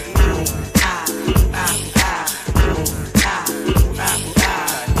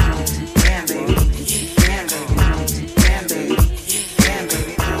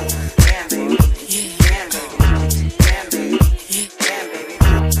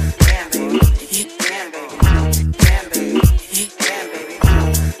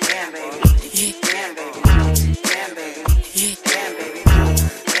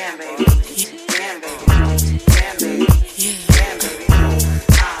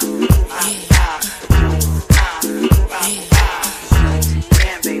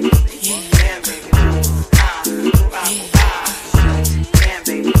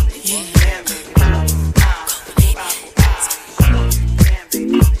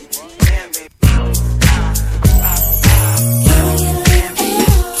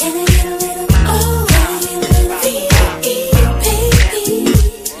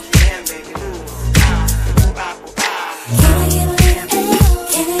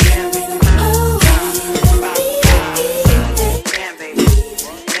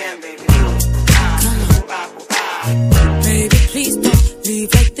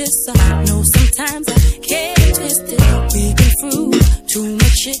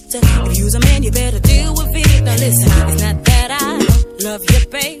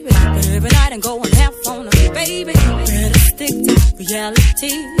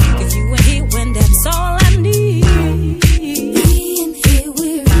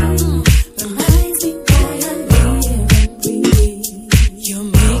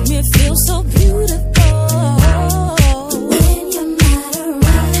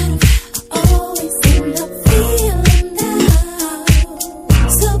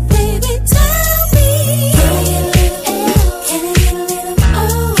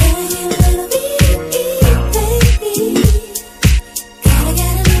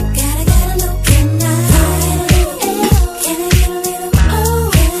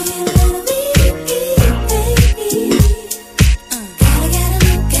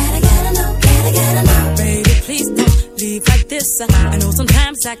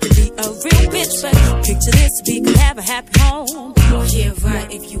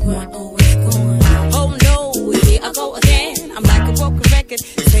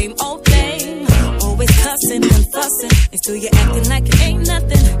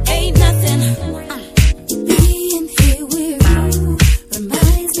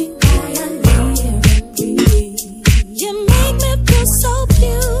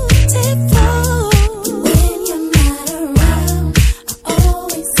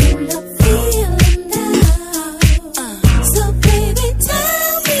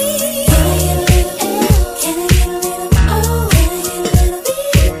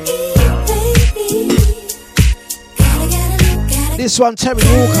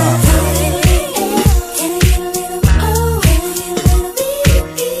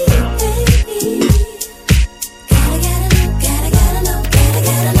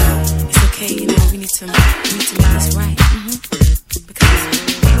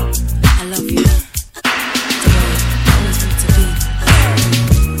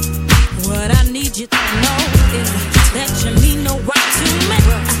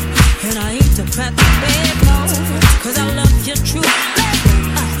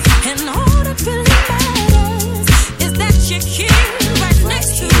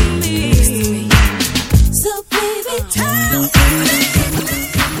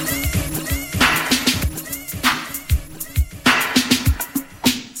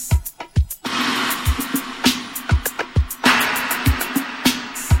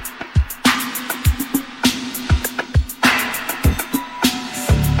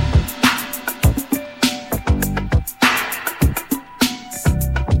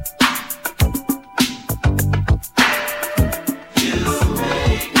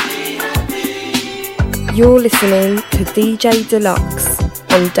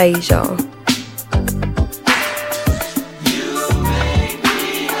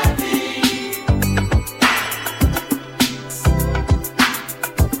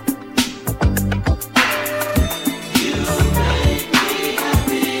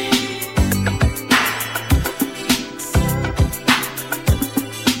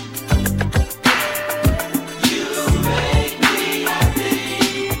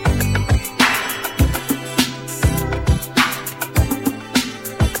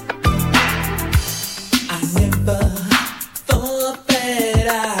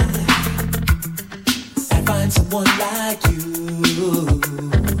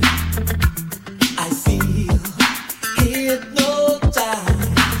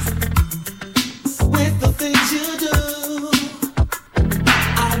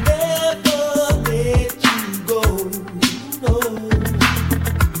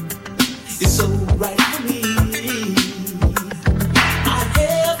 so right for me. I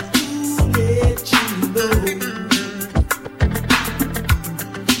have to let you know.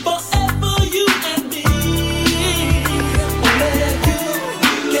 Forever you and me. Only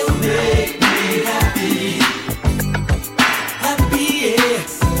you can make me happy. Happy, yeah.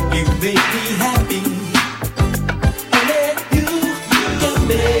 You make me happy. Only you can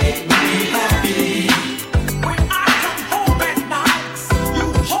make me happy. When I come home at night, you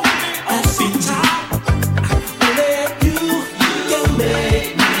hold me on so tight. Only you can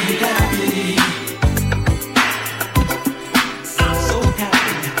make me happy. I'm so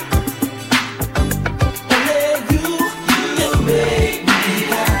happy. Only you can make me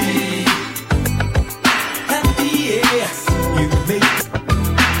happy. Happy, yeah. You make.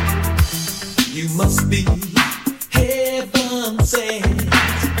 You must be heaven sent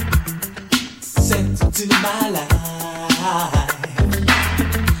to my life,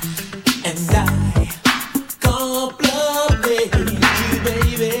 and I compliment you,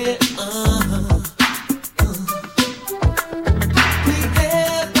 baby. We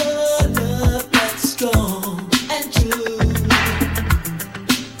have a love that's strong and true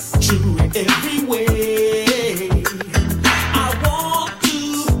in every way. I want to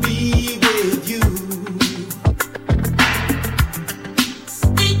be with you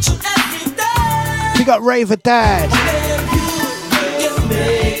each and every day. We got Raver Dad. You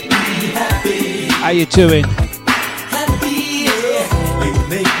make me happy. How you doing? Happy, yeah. You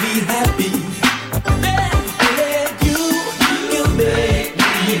make me happy. You make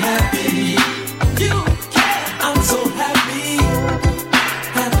me happy. You can. I'm so happy.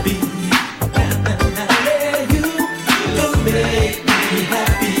 Happy. You make me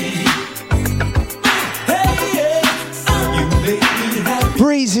happy. Hey, yeah. You make me happy.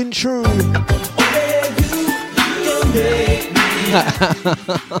 Breezing true. You make me happy.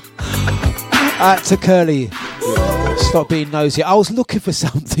 Out to Curly. Stop being nosy. I was looking for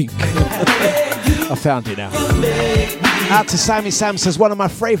something. I found it now. Out to Sammy Sam says one of my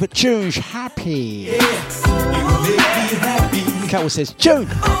favourite tunes, Happy. Catwell says, June.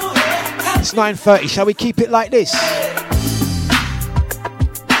 It's 9:30. Shall we keep it like this?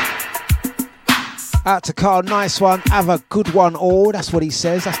 Out to Carl, nice one. Have a good one all. That's what he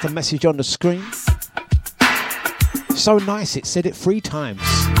says. That's the message on the screen. So nice, it said it 3 times.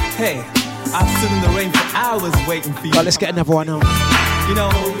 Hey, I've stood in the rain for hours waiting for you. Right, let's get another one on. You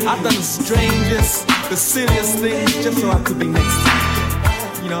know, I've done the strangest, the silliest things just so I could be next to you.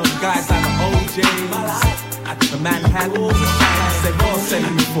 You know, guys like the OJs, the Manhattans, they've all said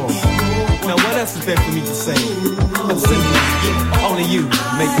it before. Now, what else is there for me to say? But simply, only you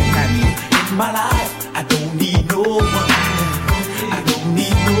make me happy. In my life, I don't need no one. I don't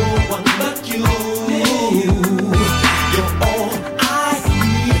need no one but you. You're all I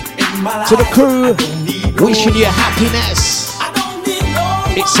need in my life. To the crew, wishing you happiness.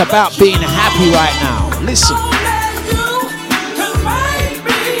 It's about being happy right now. Listen.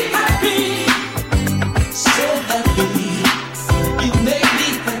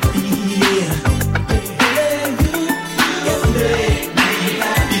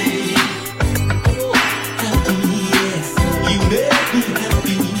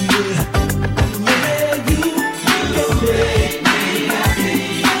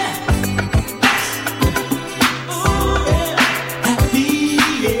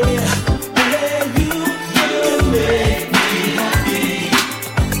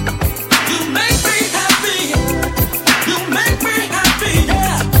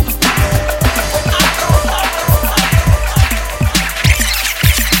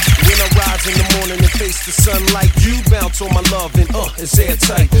 On my love and it's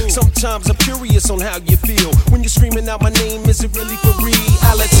airtight. Sometimes I'm curious on how you feel when you're screaming out my name. Is it really for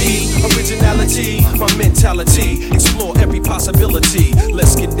reality? Originality, my mentality. Explore every possibility.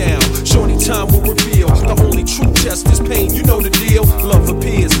 Let's get down. Shorty, time will reveal. The only true test is pain. You know the deal. Love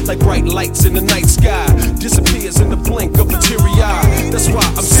appears like bright lights in the night sky. Disappears in the blink of a teary eye. That's why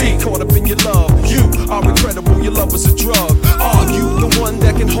I'm caught up in your love. You are incredible. Your love is a drug. Are you the one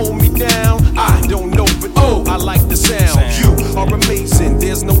that can hold me down? I don't know, but I like the sound. You are amazing,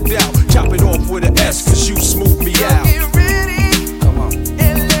 there's no doubt. Chop it off with an S, cause you smooth me out. Come on.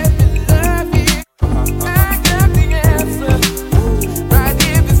 And let me love you. I got the answer. Right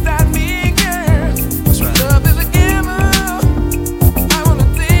here beside me, girl. That's right. Love is a gamble. I wanna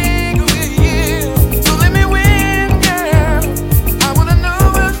take it with you. So let me win, girl. I wanna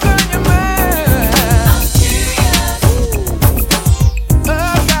know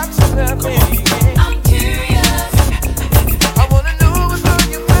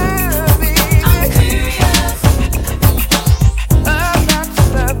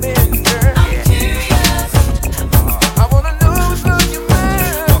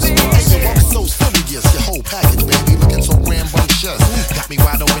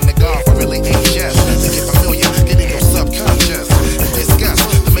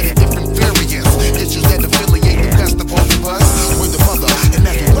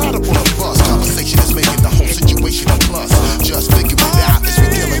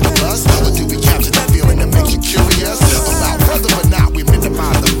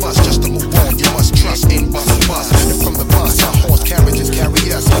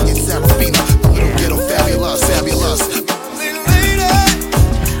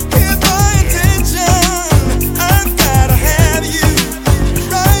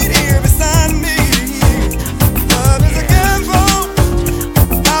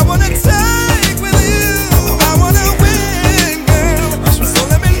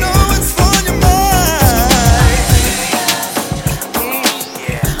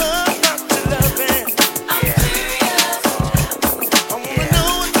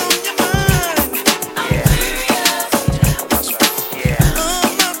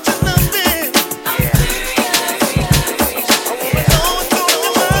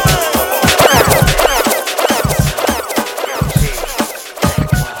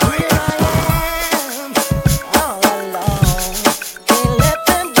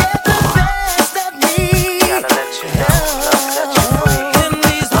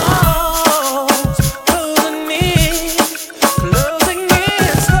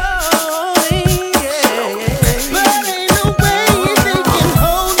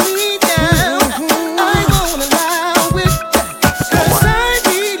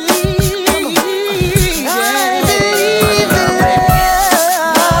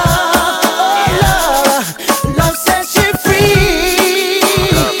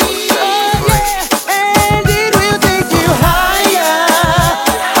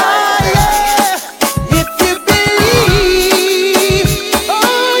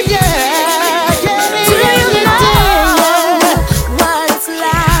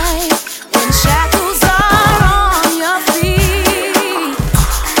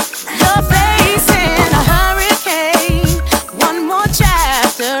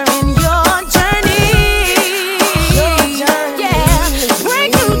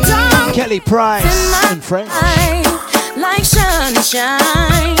Kelly Price and French. Like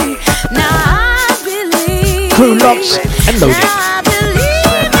sunshine. Now I believe. Crew Locks and Loaded. Now I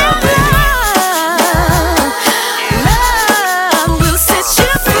believe that love will set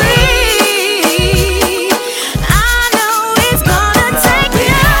you free. I know it's gonna take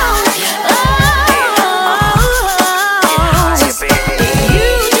you.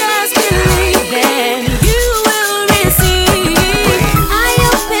 You just believe and you will receive. I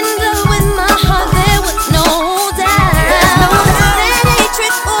opened up with my heart, there was no doubt. That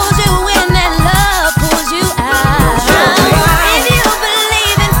hatred pulls you in, that love pulls you out. If you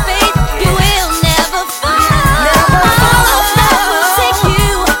believe in fate, you will never fall. Love will take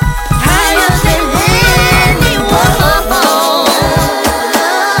you higher than anyone. Love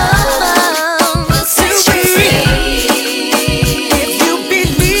will set you free. If you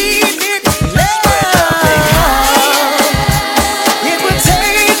believe in love, it will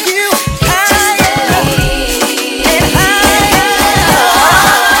take you higher and higher.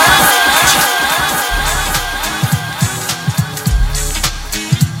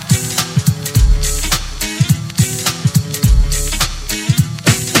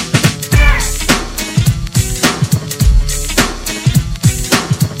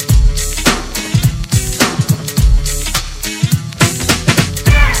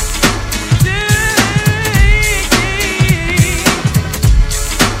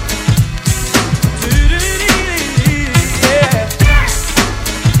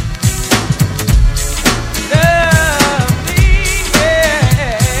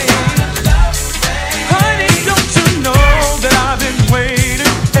 Honey, don't you know that I've been waiting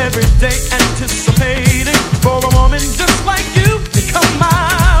every day, anticipating for a woman just like you to come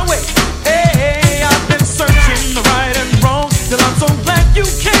my way. Hey, I've been searching the right and wrong till I'm so glad you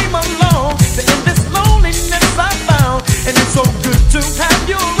came along. That in this loneliness I found, and it's so good to have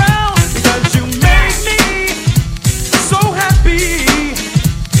you around because you make me so happy.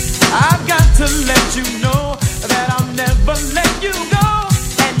 I've got to let you know that I'll never let you go.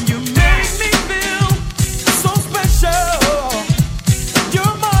 And you make me feel so special.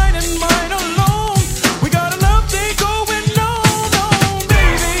 You're mine and mine alone. We got a love thing going on,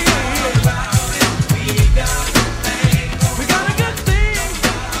 baby. We got a good thing.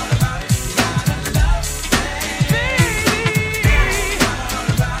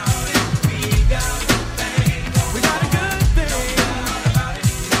 We got a good thing.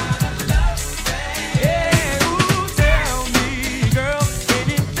 Yeah, ooh, tell me, girl,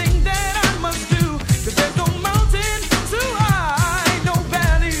 anything that I must do. 'Cause there's no mountain too high, no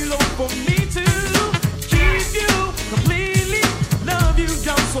valley low for me to keep you completely, love you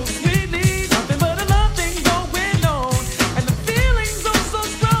down so sweetly. Nothing but a love thing going on, and the feelings are so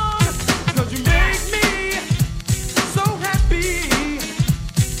strong. 'Cause you make me so happy.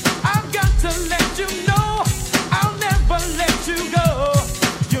 I've got to let you know I'll never let you go.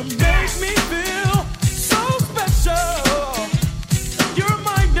 You make me feel so special. You're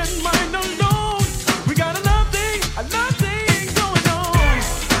mine and mine alone. We got a love thing going on.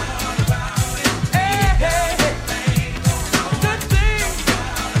 Hey, hey, good thing.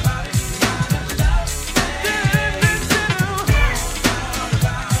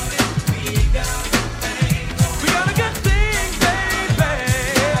 We got a good thing, baby.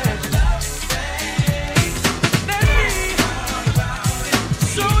 Let me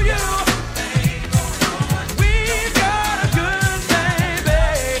show you. We've got a good thing,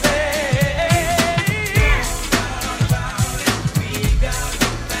 baby.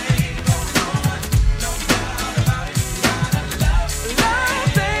 Love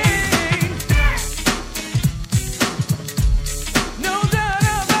thing. No doubt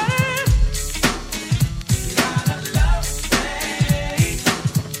about it.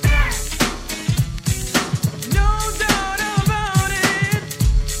 No doubt about it.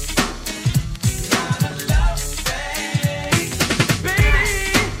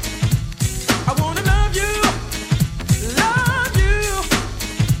 Baby, I wanna love you, love you.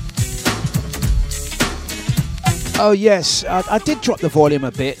 Oh yes, I did drop the volume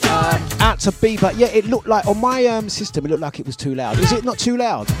a bit. Out to B, but yeah, it looked like on my system, it looked like it was too loud. Is it not too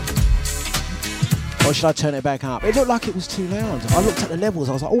loud? Or should I turn it back up? It looked like it was too loud. I looked at the levels,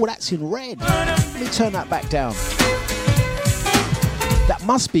 I was like, oh, that's in red. Let me turn that back down. That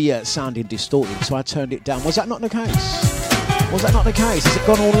must be sounding distorted, so I turned it down. Was that not the case? Was that not the case? Has it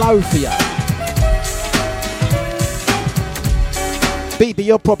gone all low for you? BB,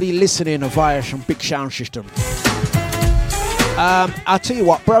 you're probably listening via some big sound system. I'll tell you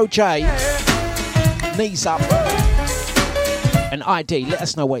what, Bro J, knees up. And ID, let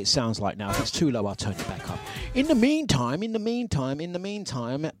us know what it sounds like now. If it's too low, I'll turn it back up. In the meantime,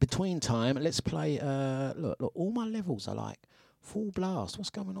 between time, let's play, look, all my levels are like full blast. What's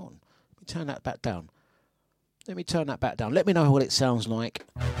going on? Let me turn that back down. Let me know what it sounds like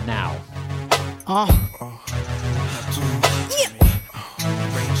now.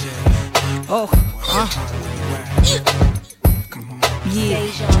 Yeah.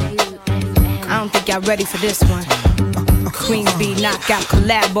 I don't think y'all ready for this one. Queen Bee knockout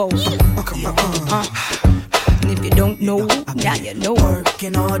collabo. And if you don't know, now you know.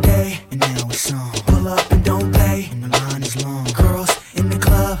 Working all day, and now it's on. Pull up and don't play, and the line is long. Girls in the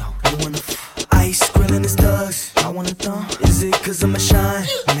club, you wanna ice, grilling the studs. I wanna thumb. Is it cause I'm a shine?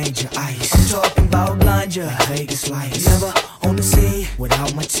 Major ice. I'm talking about blind ya, Vegas lights. Never on the scene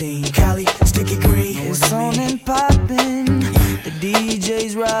without my team. Cali, sticky green. It's on and poppin'. The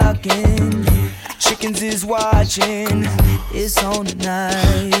DJ's rockin'. Chickens is watching. It's on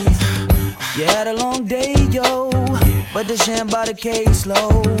tonight. You had a long day, yo, but the sham by the case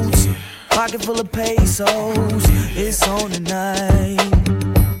loads. Pocket full of pesos. It's on tonight.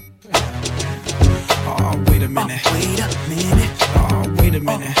 Oh, wait a minute. Wait a minute. Oh, wait a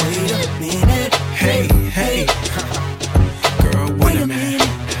minute. Wait a minute. Hey, hey. Girl, wait a minute.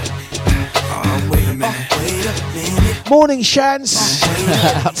 Oh, wait a minute. Wait a minute. Morning, Shans.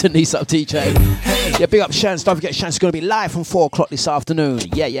 Up to Nice, up DJ. Yeah, big up Shans. Don't forget, Shans is going to be live from 4 o'clock this afternoon.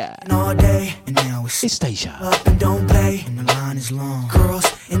 Yeah. All day, and now it's Deja. Up and don't play, and the line is long. Girls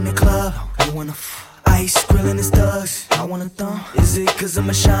in the club, you wanna ice, grilling the studs. I wanna thumb. Is it cause I'm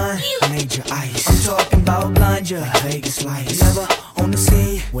a shine? Major ice. I'm talking about blind ya, Vegas lights. Never on the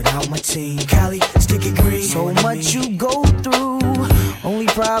scene without my team. Cali, sticky green. So much you go through, only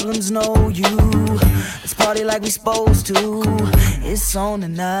problems know you. Let's party like we supposed to. It's on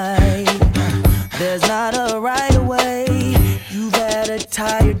tonight. There's not a right away. You've had a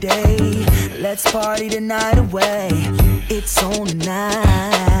tired day. Let's party the night away. It's on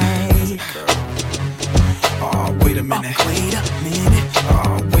tonight. Oh, wait a minute. Wait a minute.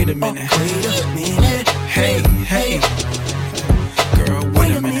 Oh, wait a minute. Wait a minute. Hey, hey. Girl,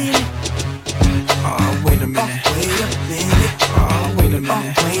 wait a minute. Oh, wait a minute. Wait a minute. Oh, wait a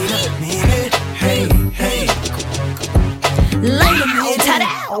minute. Wait a minute. Hey, hey. Lay a minute.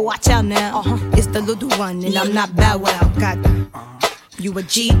 Ta-da! Watch out now. It's the little one, and I'm not Bow Wow. Got you a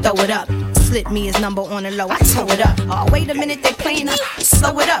G, throw it up. Slip me his number on the low, I tow it up. Oh, wait a minute, they playing up.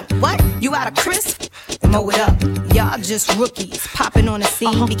 Slow it up. What? You out of crisp? Mow it up. Y'all just rookies, popping on the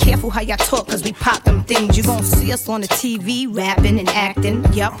scene. Be careful how y'all talk, cause we pop them things. You gon' see us on the TV, rapping and acting.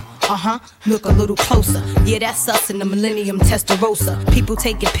 Yup. Look a little closer. Yeah, that's us in the Millennium Testarossa. People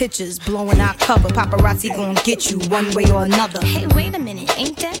taking pictures, blowing our cover. Paparazzi gon' get you one way or another. Hey, wait a minute,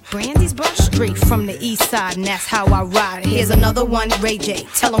 ain't that Brandy's brush? Straight from the east side, and that's how I ride. Here's another one, Ray J.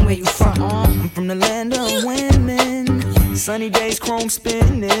 Tell 'em where you from. I'm from the land of women. Sunny days, chrome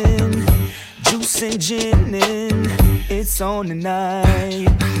spinning. Juice and ginning. It's on tonight.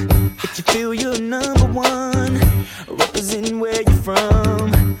 If you feel you're number one, representing where you're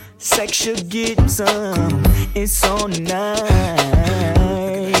from. Sex, you're getting some. It's on tonight.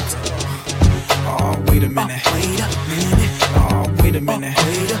 Oh, wait a minute. Wait a minute. Oh, wait a minute.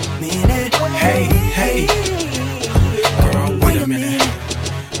 Wait a minute. Hey, hey. Girl, wait a minute.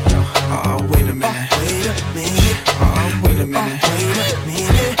 Oh, wait a minute. Wait a minute. Oh, wait a minute. Wait a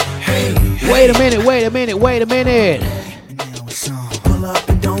minute. Hey, Wait a minute.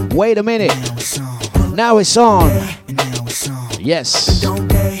 Wait a minute. Now it's on. Yes. Don't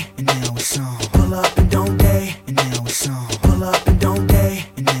day, and now it's on. Pull up and don't day, and now it's on. Pull up and don't day,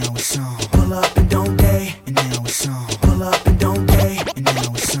 and now it's on. Pull up and don't day, and now it's on. Pull up and don't day, and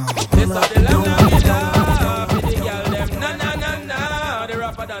now it's on. Pull up and don't day.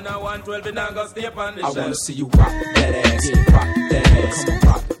 I wanna see you rock that ass, rock that ass, come on,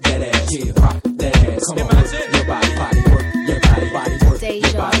 rock that ass, rock that ass, come on, your body work, your body work,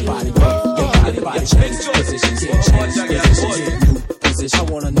 your body work, your body change positions, change position. I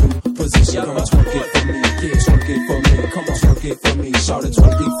want a new position. Come on, twerk it for me, twerk it for me. Come on, twerk it for me, shout it,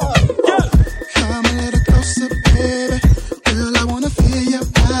 twerk it for me. Come a little closer, baby. Girl, I wanna feel your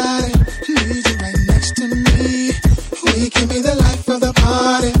body. Need you right next to me. We can be the life of the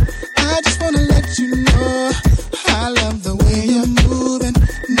party. I just wanna let you know I love the way you're moving.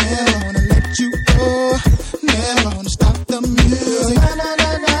 Never wanna let you go. Never wanna stop the music. Na, na,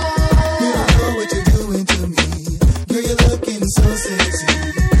 na, na. You don't know what you're doing to me. Girl, you're looking so sexy.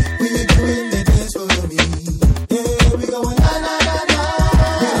 When you're doing the dance for me. Yeah, we going na, na, na, na.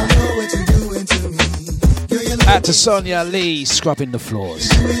 You don't know what you're doing to me. Girl, you're Out to Sonia Lee, scrubbing the floors.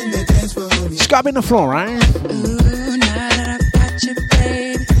 Scrubbing the floor, right? Ooh, now that I got you,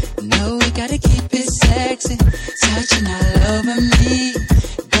 baby. No, we gotta keep it sexy. Touching all over me.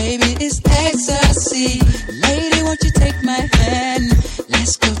 Baby, it's ecstasy. Lady, won't you take my hand?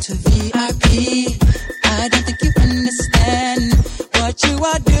 Let's go to VIP. I don't think you understand what you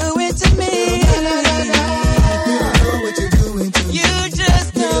are doing to me. You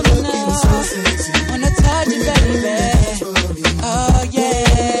just don't know. Wanna touch you, baby. Oh,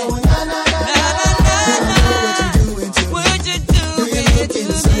 yeah. Would you do it to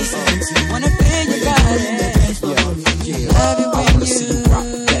me? Wanna feel your body. Love it when you rock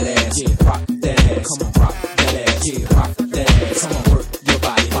that ass, rock that ass, come on, rock that ass, rock that ass, come on, work your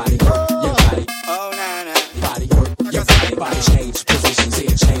body, work your body. Oh, nah, nah. Body, work your body, change positions,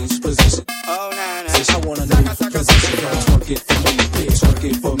 here, change position. Oh, nah, nah. I want a new position, girl, twerk it for me, bitch, twerk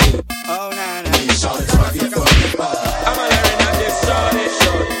it for me. Oh, nah, nah. Shawty, twerk it for me. I'm a learning at this shorty.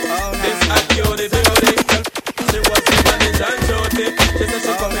 This hot cutie, beauty. She was the manager and shorty. She said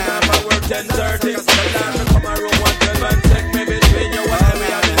she coming off at work 10:30. The last to come a room 112 and take me between you while we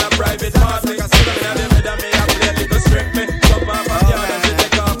having a private party. She coming out the bed and me a play a little strip me. Jump off a yard and she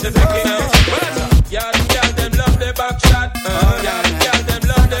take off the bikini. Yard girl them love the back shot. Yard girl them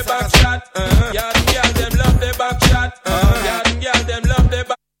love the back shot. Yard girl them love the back shot. Yard girl them love the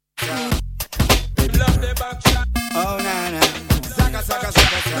back. Love the back shot. Oh na na. Saka saka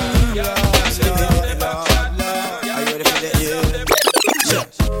saka. Are you ready for that? Yeah.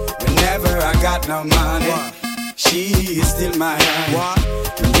 Whenever I got no money, she is still my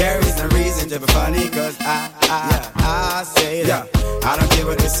honey. There is no reason to be funny, cause I say that. I don't care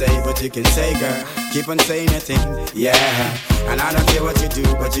what you say, but you can say, girl. Keep on saying your thing, yeah. And I don't care what you do,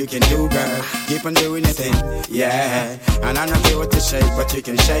 but you can do, girl. Keep on doing your thing, yeah. And I don't care what you shake, but you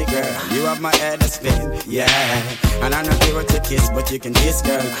can shake, girl. You have my head to spin, yeah. And I don't care what you kiss, but you can kiss,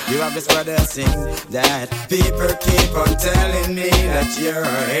 girl. You have this brother sing that. People keep on telling me that you're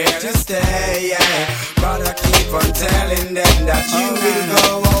here to stay, yeah. But I keep on telling them that you will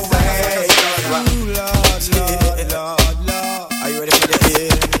go away. Lord. Are you ready for the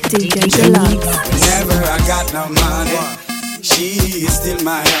DJ Dlux. Whenever I got no money, she is still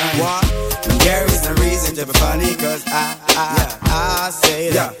my honey. There is no reason to be funny, cause I say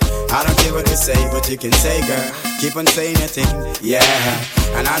that. I don't care what you say, but you can say, girl. Keep on saying your thing, yeah.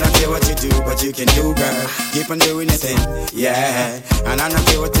 And I don't care what you do, but you can do, girl. Keep on doing your thing, yeah. And I don't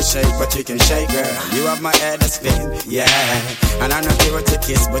care what you shake, but you can shake, girl. You have my head to spin, yeah. And I don't care what you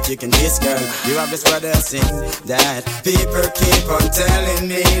kiss, but you can kiss, girl. You have this brother sing that. People keep on telling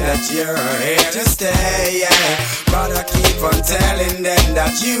me that you're here to stay, yeah. But I keep on telling them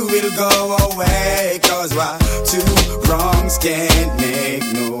that you will go away. Cause why? Two wrongs can't make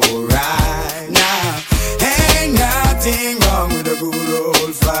no right. Now, ain't nothing wrong with a good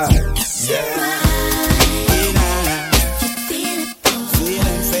old fight, yeah.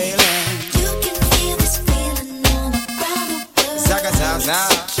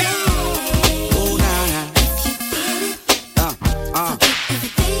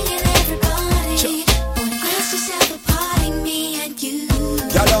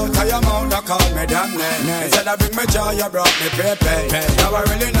 Call me damn name. Instead of bring me joy, you brought me pain. Now I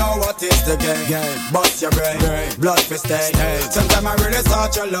really know what is the game. Bust your brain, blood for stain. Sometimes I really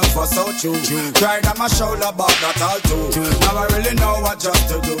thought your love was so true. Cried on my shoulder, but not all too. Now I really know what just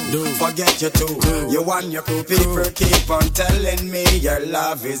to do. Forget you too. You and your crew. People keep on telling me your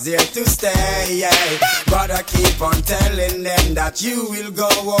love is here to stay, yeah. But I keep on telling them that you will go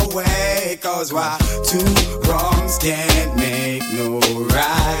away. Cause why? Two wrongs can't make no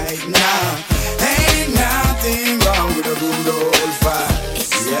right. Now ain't nothing wrong with a good old fight,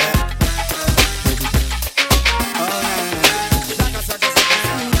 yeah.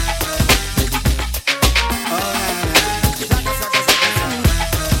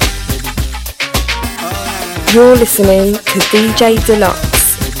 You're listening to DJ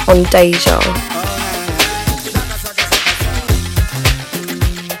Dlux on Deja.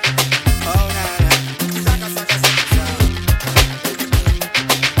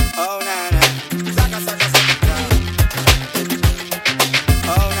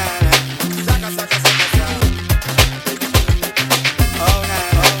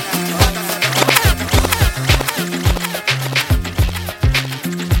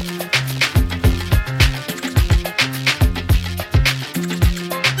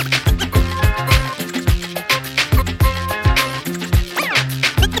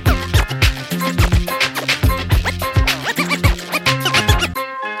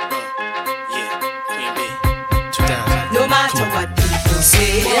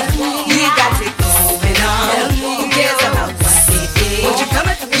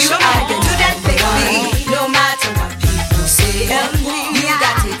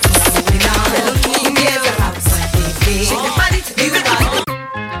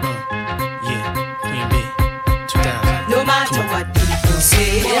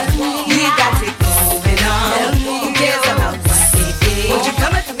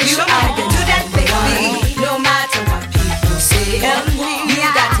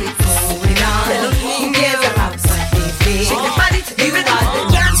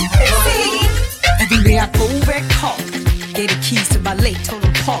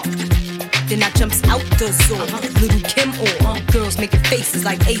 outdoor store. Little Kim or girls making faces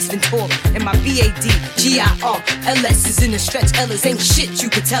like Ace Ventura. And my BADGIRLS is in the stretch. Ellis ain't shit you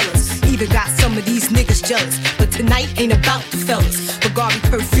could tell us. Even got some of these niggas jealous. But tonight ain't about the fellas. Bulgari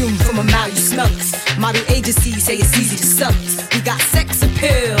perfume from a mouth, you smell us. Model agencies say it's easy to sell us. We got sex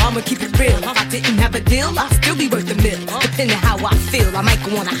appeal, I'ma keep it real. If I didn't have a deal, I'd still be worth a mill. Depending how I feel, I might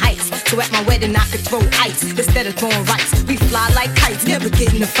go on a heist. So at my wedding I could throw ice instead of throwing rice. We fly like kites, never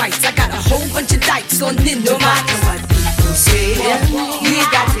get into fights. I got a whole bunch of dykes on ninja. No matter what people say, we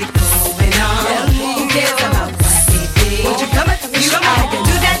got it going on. Who cares about what they think? Won't you come and you I can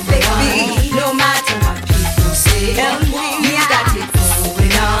do that, baby. No matter what people say, we got it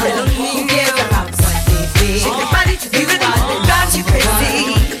going on. Who cares about what they think? Shake your body to be with us, drives you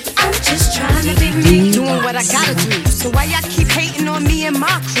crazy. I'm just trying to be me, doing what I gotta do. So why y'all keep hating on me and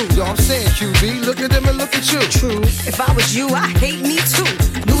my crew? Yo, I'm saying, QB, look at them and look at you. True. If I was you, I hate me too.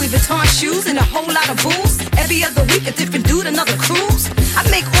 Louis Vuitton shoes and a whole lot of booze. Every other week a different dude, another cruise. I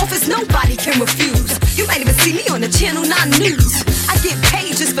make offers nobody can refuse. You might even see me on the Channel 9 News. I get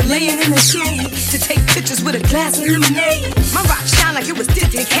paid just for laying in the shade to take pictures with a glass of lemonade. My rock shine like it was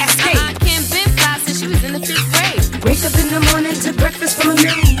dipped in Cascade. Kim been fly since she was in the 5th grade. Wake up in the morning to breakfast from a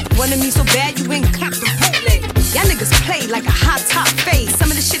maid. Wanted me so bad you ain't clap the whole leg. Y'all niggas play like a hot top fade. Some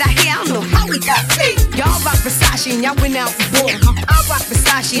of the shit I hear, I don't know how we got paid. Y'all rock Versace and y'all went out and bought it. I rock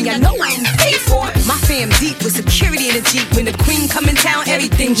Versace and y'all know I ain't paid for it. My fam deep with security in the Jeep. When the queen come in town,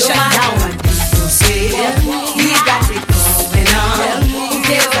 everything shut down. Say, we got it going on. Who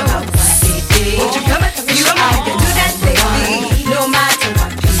cares about what they think? Won't you come and you I can do that, baby. No matter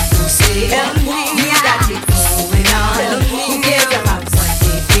what people say, we got it going on. Who cares about what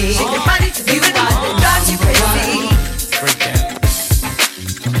they think? Shake your body to be with us, it drives you crazy. Break down.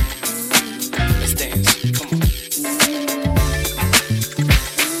 Let's dance. Come on.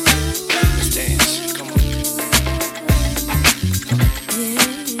 Let's dance. Come on.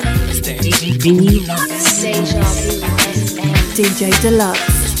 Let's dance. DJ Dlux.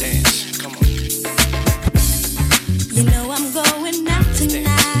 Let's dance. Come on. You know I'm going out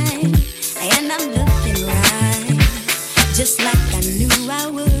tonight, and I'm looking right, just like I knew I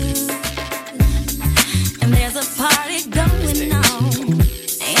would. And there's a party going on,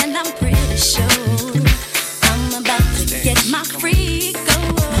 and I'm pretty sure I'm about to get my freak on.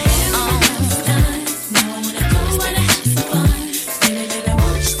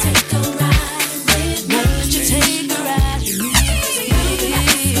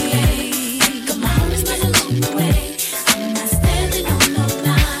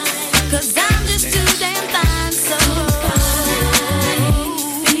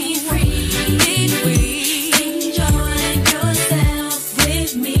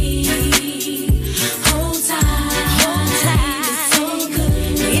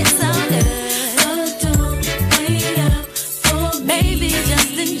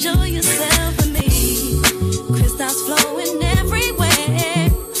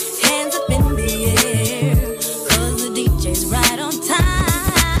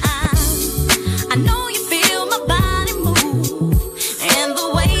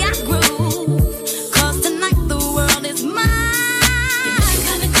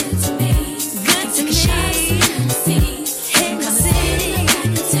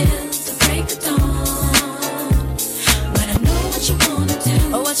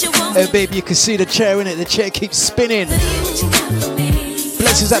 Baby, you can see the chair in it. The chair keeps spinning.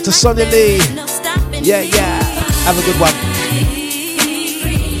 Blessings out to Sonia Lee. Yeah, yeah. Have a good one.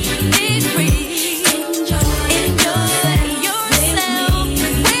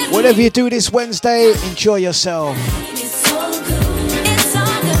 Whatever you do this Wednesday, enjoy yourself.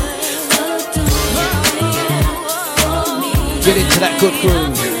 Get into that good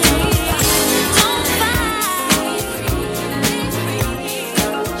groove.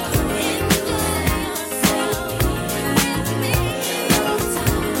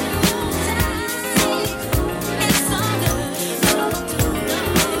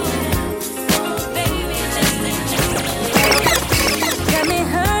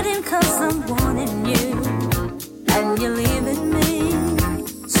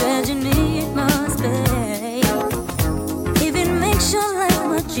 Said you need my space. If it makes your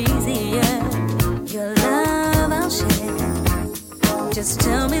life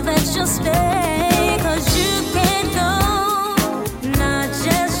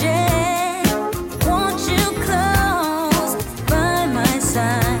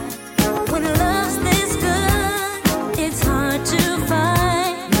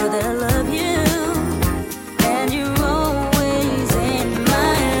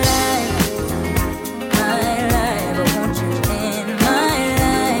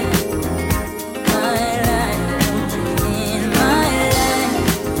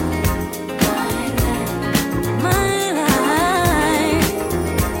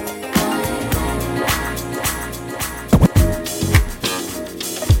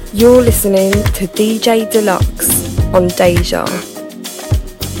You're listening to DJ Dlux on Deja.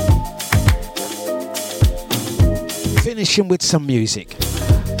 Finishing with some music.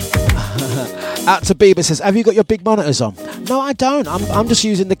 Out to Bieber says, have you got your big monitors on? No, I don't. I'm just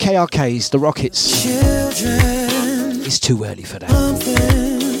using the KRKs, the Rockets. Children, it's too early for that.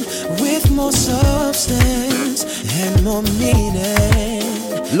 With more substance and more meaning.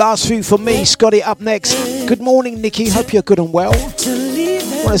 Last few for me, Scotty up next. Good morning, Nikki. Hope you're good and well.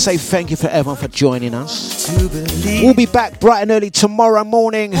 I want to say thank you for everyone for joining us. We'll be back bright and early tomorrow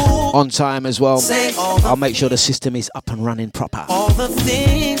morning on time as well. I'll make sure the system is up and running proper. All the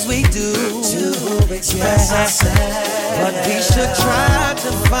things we do to express ourselves, but we should try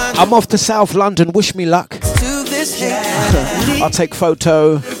to find. I'm off to South London. Wish me luck. I'll take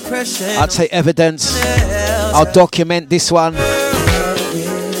photo. I'll take evidence. I'll document this one.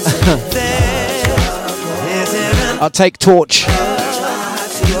 I'll take torch.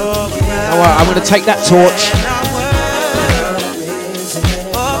 Alright, I'm going to take that torch.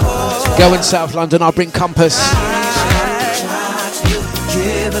 Go in South London, I'll bring compass.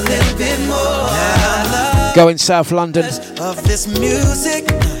 Go in South London.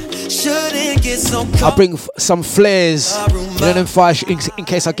 I'll bring some flares. You know, them fire in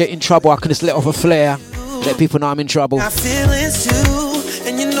case I get in trouble, I can just let off a flare. Let people know I'm in trouble.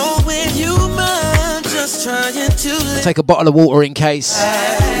 Take a bottle of water in case.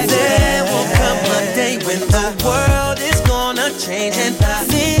 There will come a day when the world is gonna change and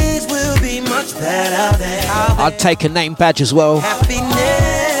things will be much better than I'd take a name badge as well.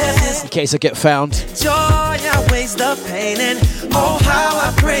 In case I get found. joy outweighs the pain, and oh how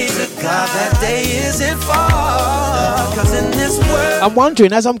I praise the God that day isn't far. 'Cause in this world I'm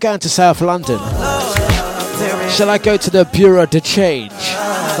wondering, as I'm going to South London, shall I go to the Bureau de Change?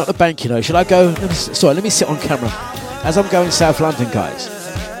 Not the bank, you know. Should I go? Let me sit on camera. As I'm going South London, guys.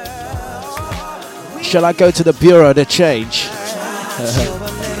 Shall I go to the Bureau de Change?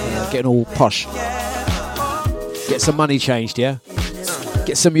 Getting all posh. Get some money changed, yeah?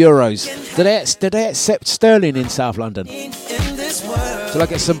 Get some euros. Do they accept sterling in South London? Shall I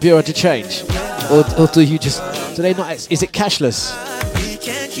get some Bureau de Change? Or do you just... Do they not... Is it cashless?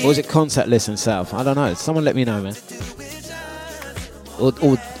 Or is it contactless in South? I don't know. Someone let me know, man. Or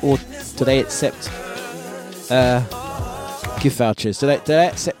do they accept gift vouchers? Do they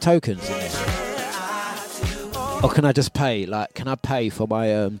accept tokens? Or can I just pay? Like, can I pay for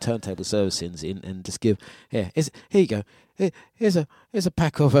my turntable servicings and just give? Here you go. Here's a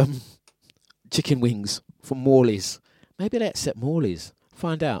pack of chicken wings from Morley's. Maybe they accept Morley's.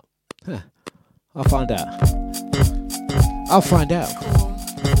 Find out. I'll find out.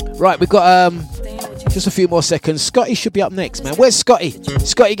 Right, we've got just a few more seconds. Scotty should be up next, man. Where's Scotty?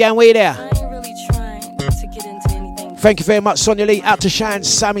 Scotty going, where you there? Thank you very much, Sonia Lee. Out to Shan,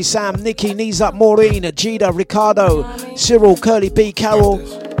 Sammy Sam, Nikki, Knees Up, Maureen, Ajida, Ricardo, Cyril, Curly B, Carol,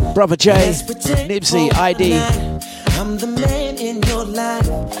 Brother J, Nibsy, ID. I'm the man in your life.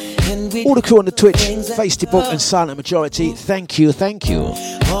 All the crew on the Twitch, Facebook and Silent Majority. Thank you.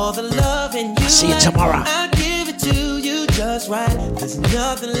 All the love in you. See you tomorrow. I give it to you just right. There's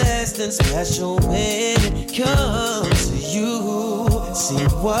nothing less than special when it comes to you. See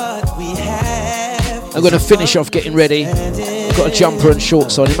what we have. I'm going to finish off getting ready. I've got a jumper and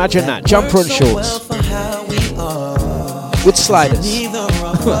shorts on. Imagine that. Jumper and shorts. With sliders.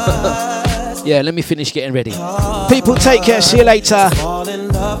 Yeah, let me finish getting ready. People, take care. See you later.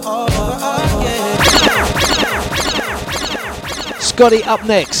 Scotty up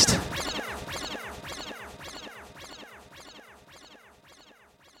next.